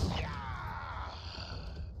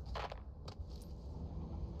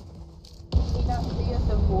 Did he not see us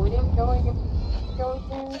avoiding going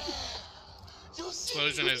there?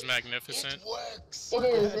 Explosion is magnificent. It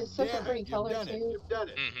is. It's such a pretty color, too.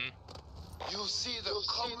 Mm-hmm. You see the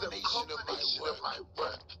combination of my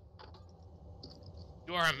work.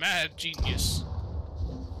 You are a mad genius.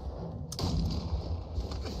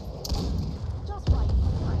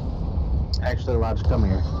 Actually allowed to come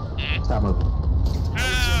here. Stop moving.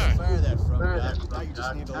 Ah! Fire that from God. Now you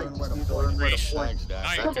just need to learn where to point it. Reach. Thanks, Dad.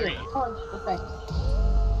 9-3. Punch the face.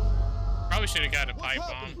 Probably should have got a pipe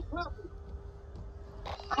bomb.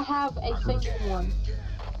 I have a single one.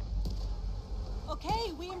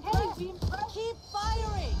 Okay, we impressed. Keep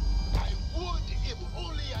firing. I would if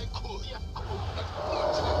only I could.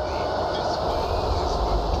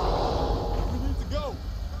 We need to go.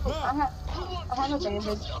 I have a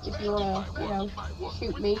bandage if you wanna,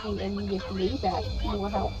 shoot me and get me back. You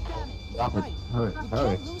want help? Stop it. Hurry.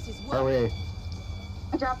 Hurry.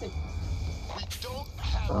 I dropped it.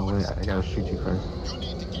 Oh wait, I gotta shoot you first. You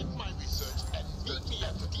need to get my research and meet me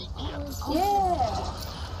at the DEF.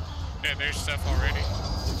 Yeah. Yeah, there's stuff already.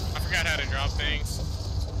 I forgot how to drop things.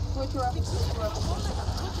 Switch her up.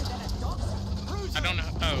 I don't know.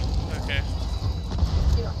 Oh, okay.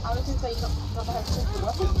 I was gonna say you don't have to switch your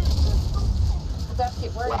weapon. That's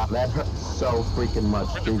get worried. Wow, that hurt so freaking much.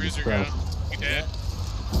 Where'd the Jesus bruiser go? Christ. You dead?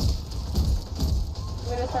 I'm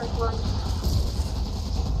gonna start running.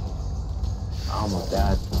 Oh my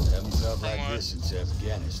God. Haven't felt like this since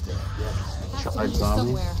Afghanistan. Charge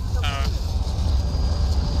zombie.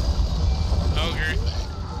 Ogre.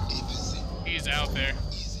 He's out there.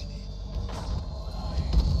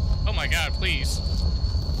 Oh my God, please.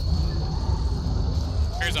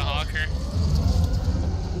 There's a hawker.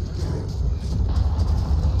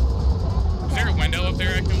 Is there a window up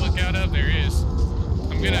there I can look out of? There is.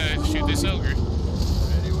 I'm gonna shoot this ogre. You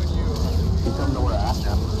come to where I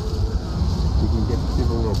am. You can get through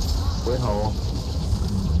the little split hole.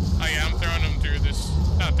 Oh yeah, I'm throwing them through this.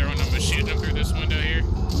 Not throwing them, but shooting them through this window here.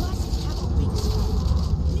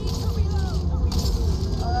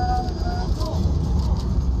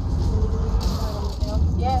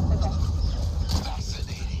 Yes, okay.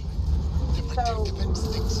 Fascinating. The So, predicaments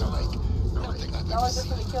things are like nothing I've y'all ever are just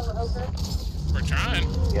gonna seen. kill the ogre? We're trying.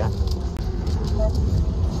 Yeah.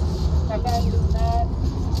 That guy doing that.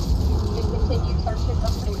 It continues our shit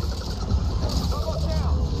up there.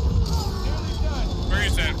 Where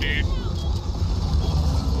is that dude?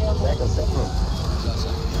 Back a second.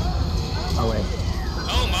 Oh wait.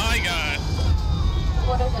 Oh my God.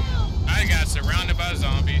 What is it? I got surrounded by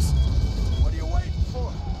zombies. What are you waiting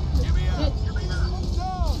for? Give me up!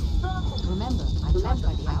 Remember, I charge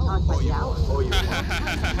by the hour.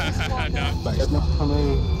 No. There's no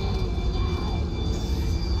coming.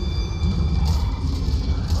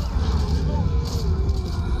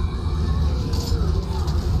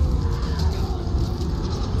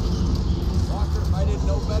 I didn't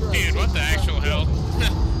know better. Dude, what the actual hell?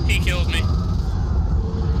 He killed me.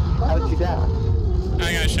 How did you die?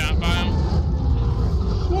 I got shot by him.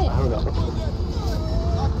 Hold up.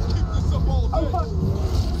 Oh, fuck.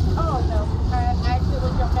 Oh, no. I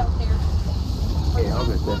accidentally jumped downstairs. Hey, I'll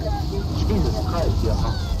get that. Jesus Christ,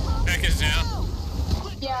 y'all. Back is down.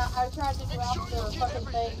 Yeah, I tried to drop the fucking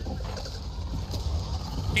thing.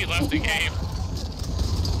 He left the game.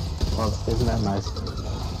 Well, isn't that nice?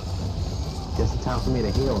 Guess it's time for me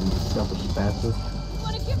to heal and selfish bastard.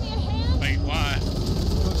 Wanna give me a hand? Wait, why?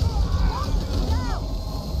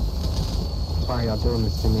 Why are y'all doing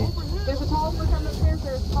this to me? There's a tall boy coming upstairs.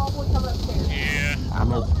 There's a tall boy coming upstairs. Yeah.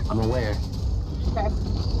 I'm aware. Okay.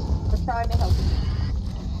 We're trying to help you.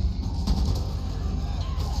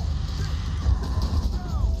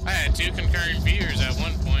 I had 2 concurrent viewers at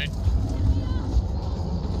one point.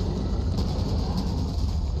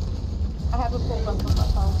 I have a pulled up on my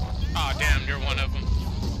phone. Oh damn, you're one of them.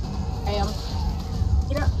 I am.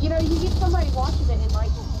 You get somebody watching it and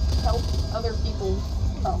like help other people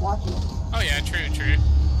watching it. Oh yeah, true, true.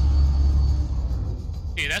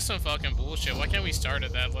 Dude, that's some fucking bullshit. Why can't we start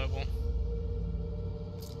at that level?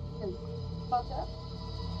 Fuck that.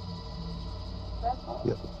 That's all.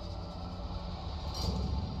 Yep.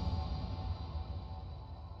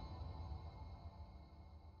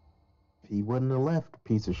 If he wouldn't have left,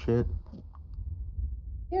 piece of shit.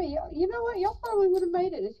 Yeah, you know what? Y'all probably would have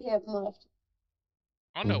made it if he hadn't left.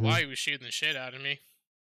 I don't know why he was shooting the shit out of me.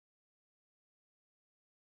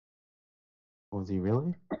 Was he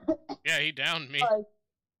really? Yeah, he downed me.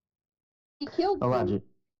 He killed me. Elijah.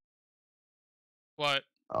 What?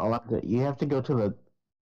 Elijah, you have to go to the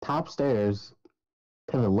top stairs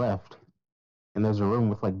to the left, and there's a room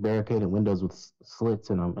with like barricaded windows with slits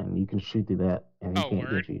in them, and you can shoot through that, and he can't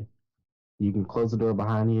get you. You can close the door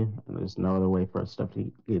behind you, and there's no other way for stuff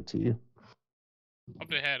to get to you. Up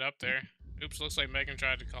to head up there. Oops, looks like Megan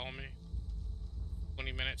tried to call me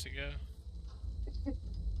 20 minutes ago.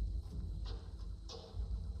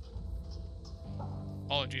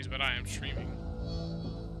 Apologies, but I am streaming.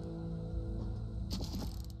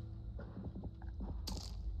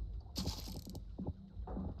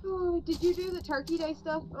 Oh, did you do the Turkey Day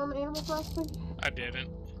stuff on Animal Crossing? I didn't.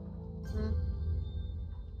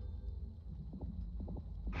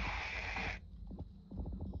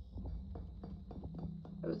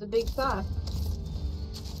 It was a big sigh.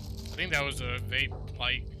 I think that was a vape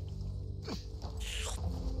light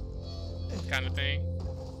kind of thing.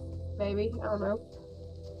 Maybe, I don't know.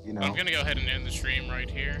 You know. I'm gonna go ahead and end the stream right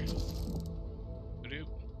here.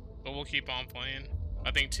 But we'll keep on playing.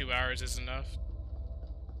 I think 2 hours is enough.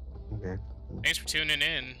 Okay. Thanks for tuning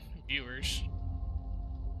in, viewers.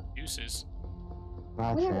 Deuces.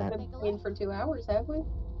 Bye, We chat. haven't been playing for 2 hours, have we?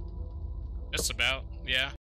 Just about, yeah.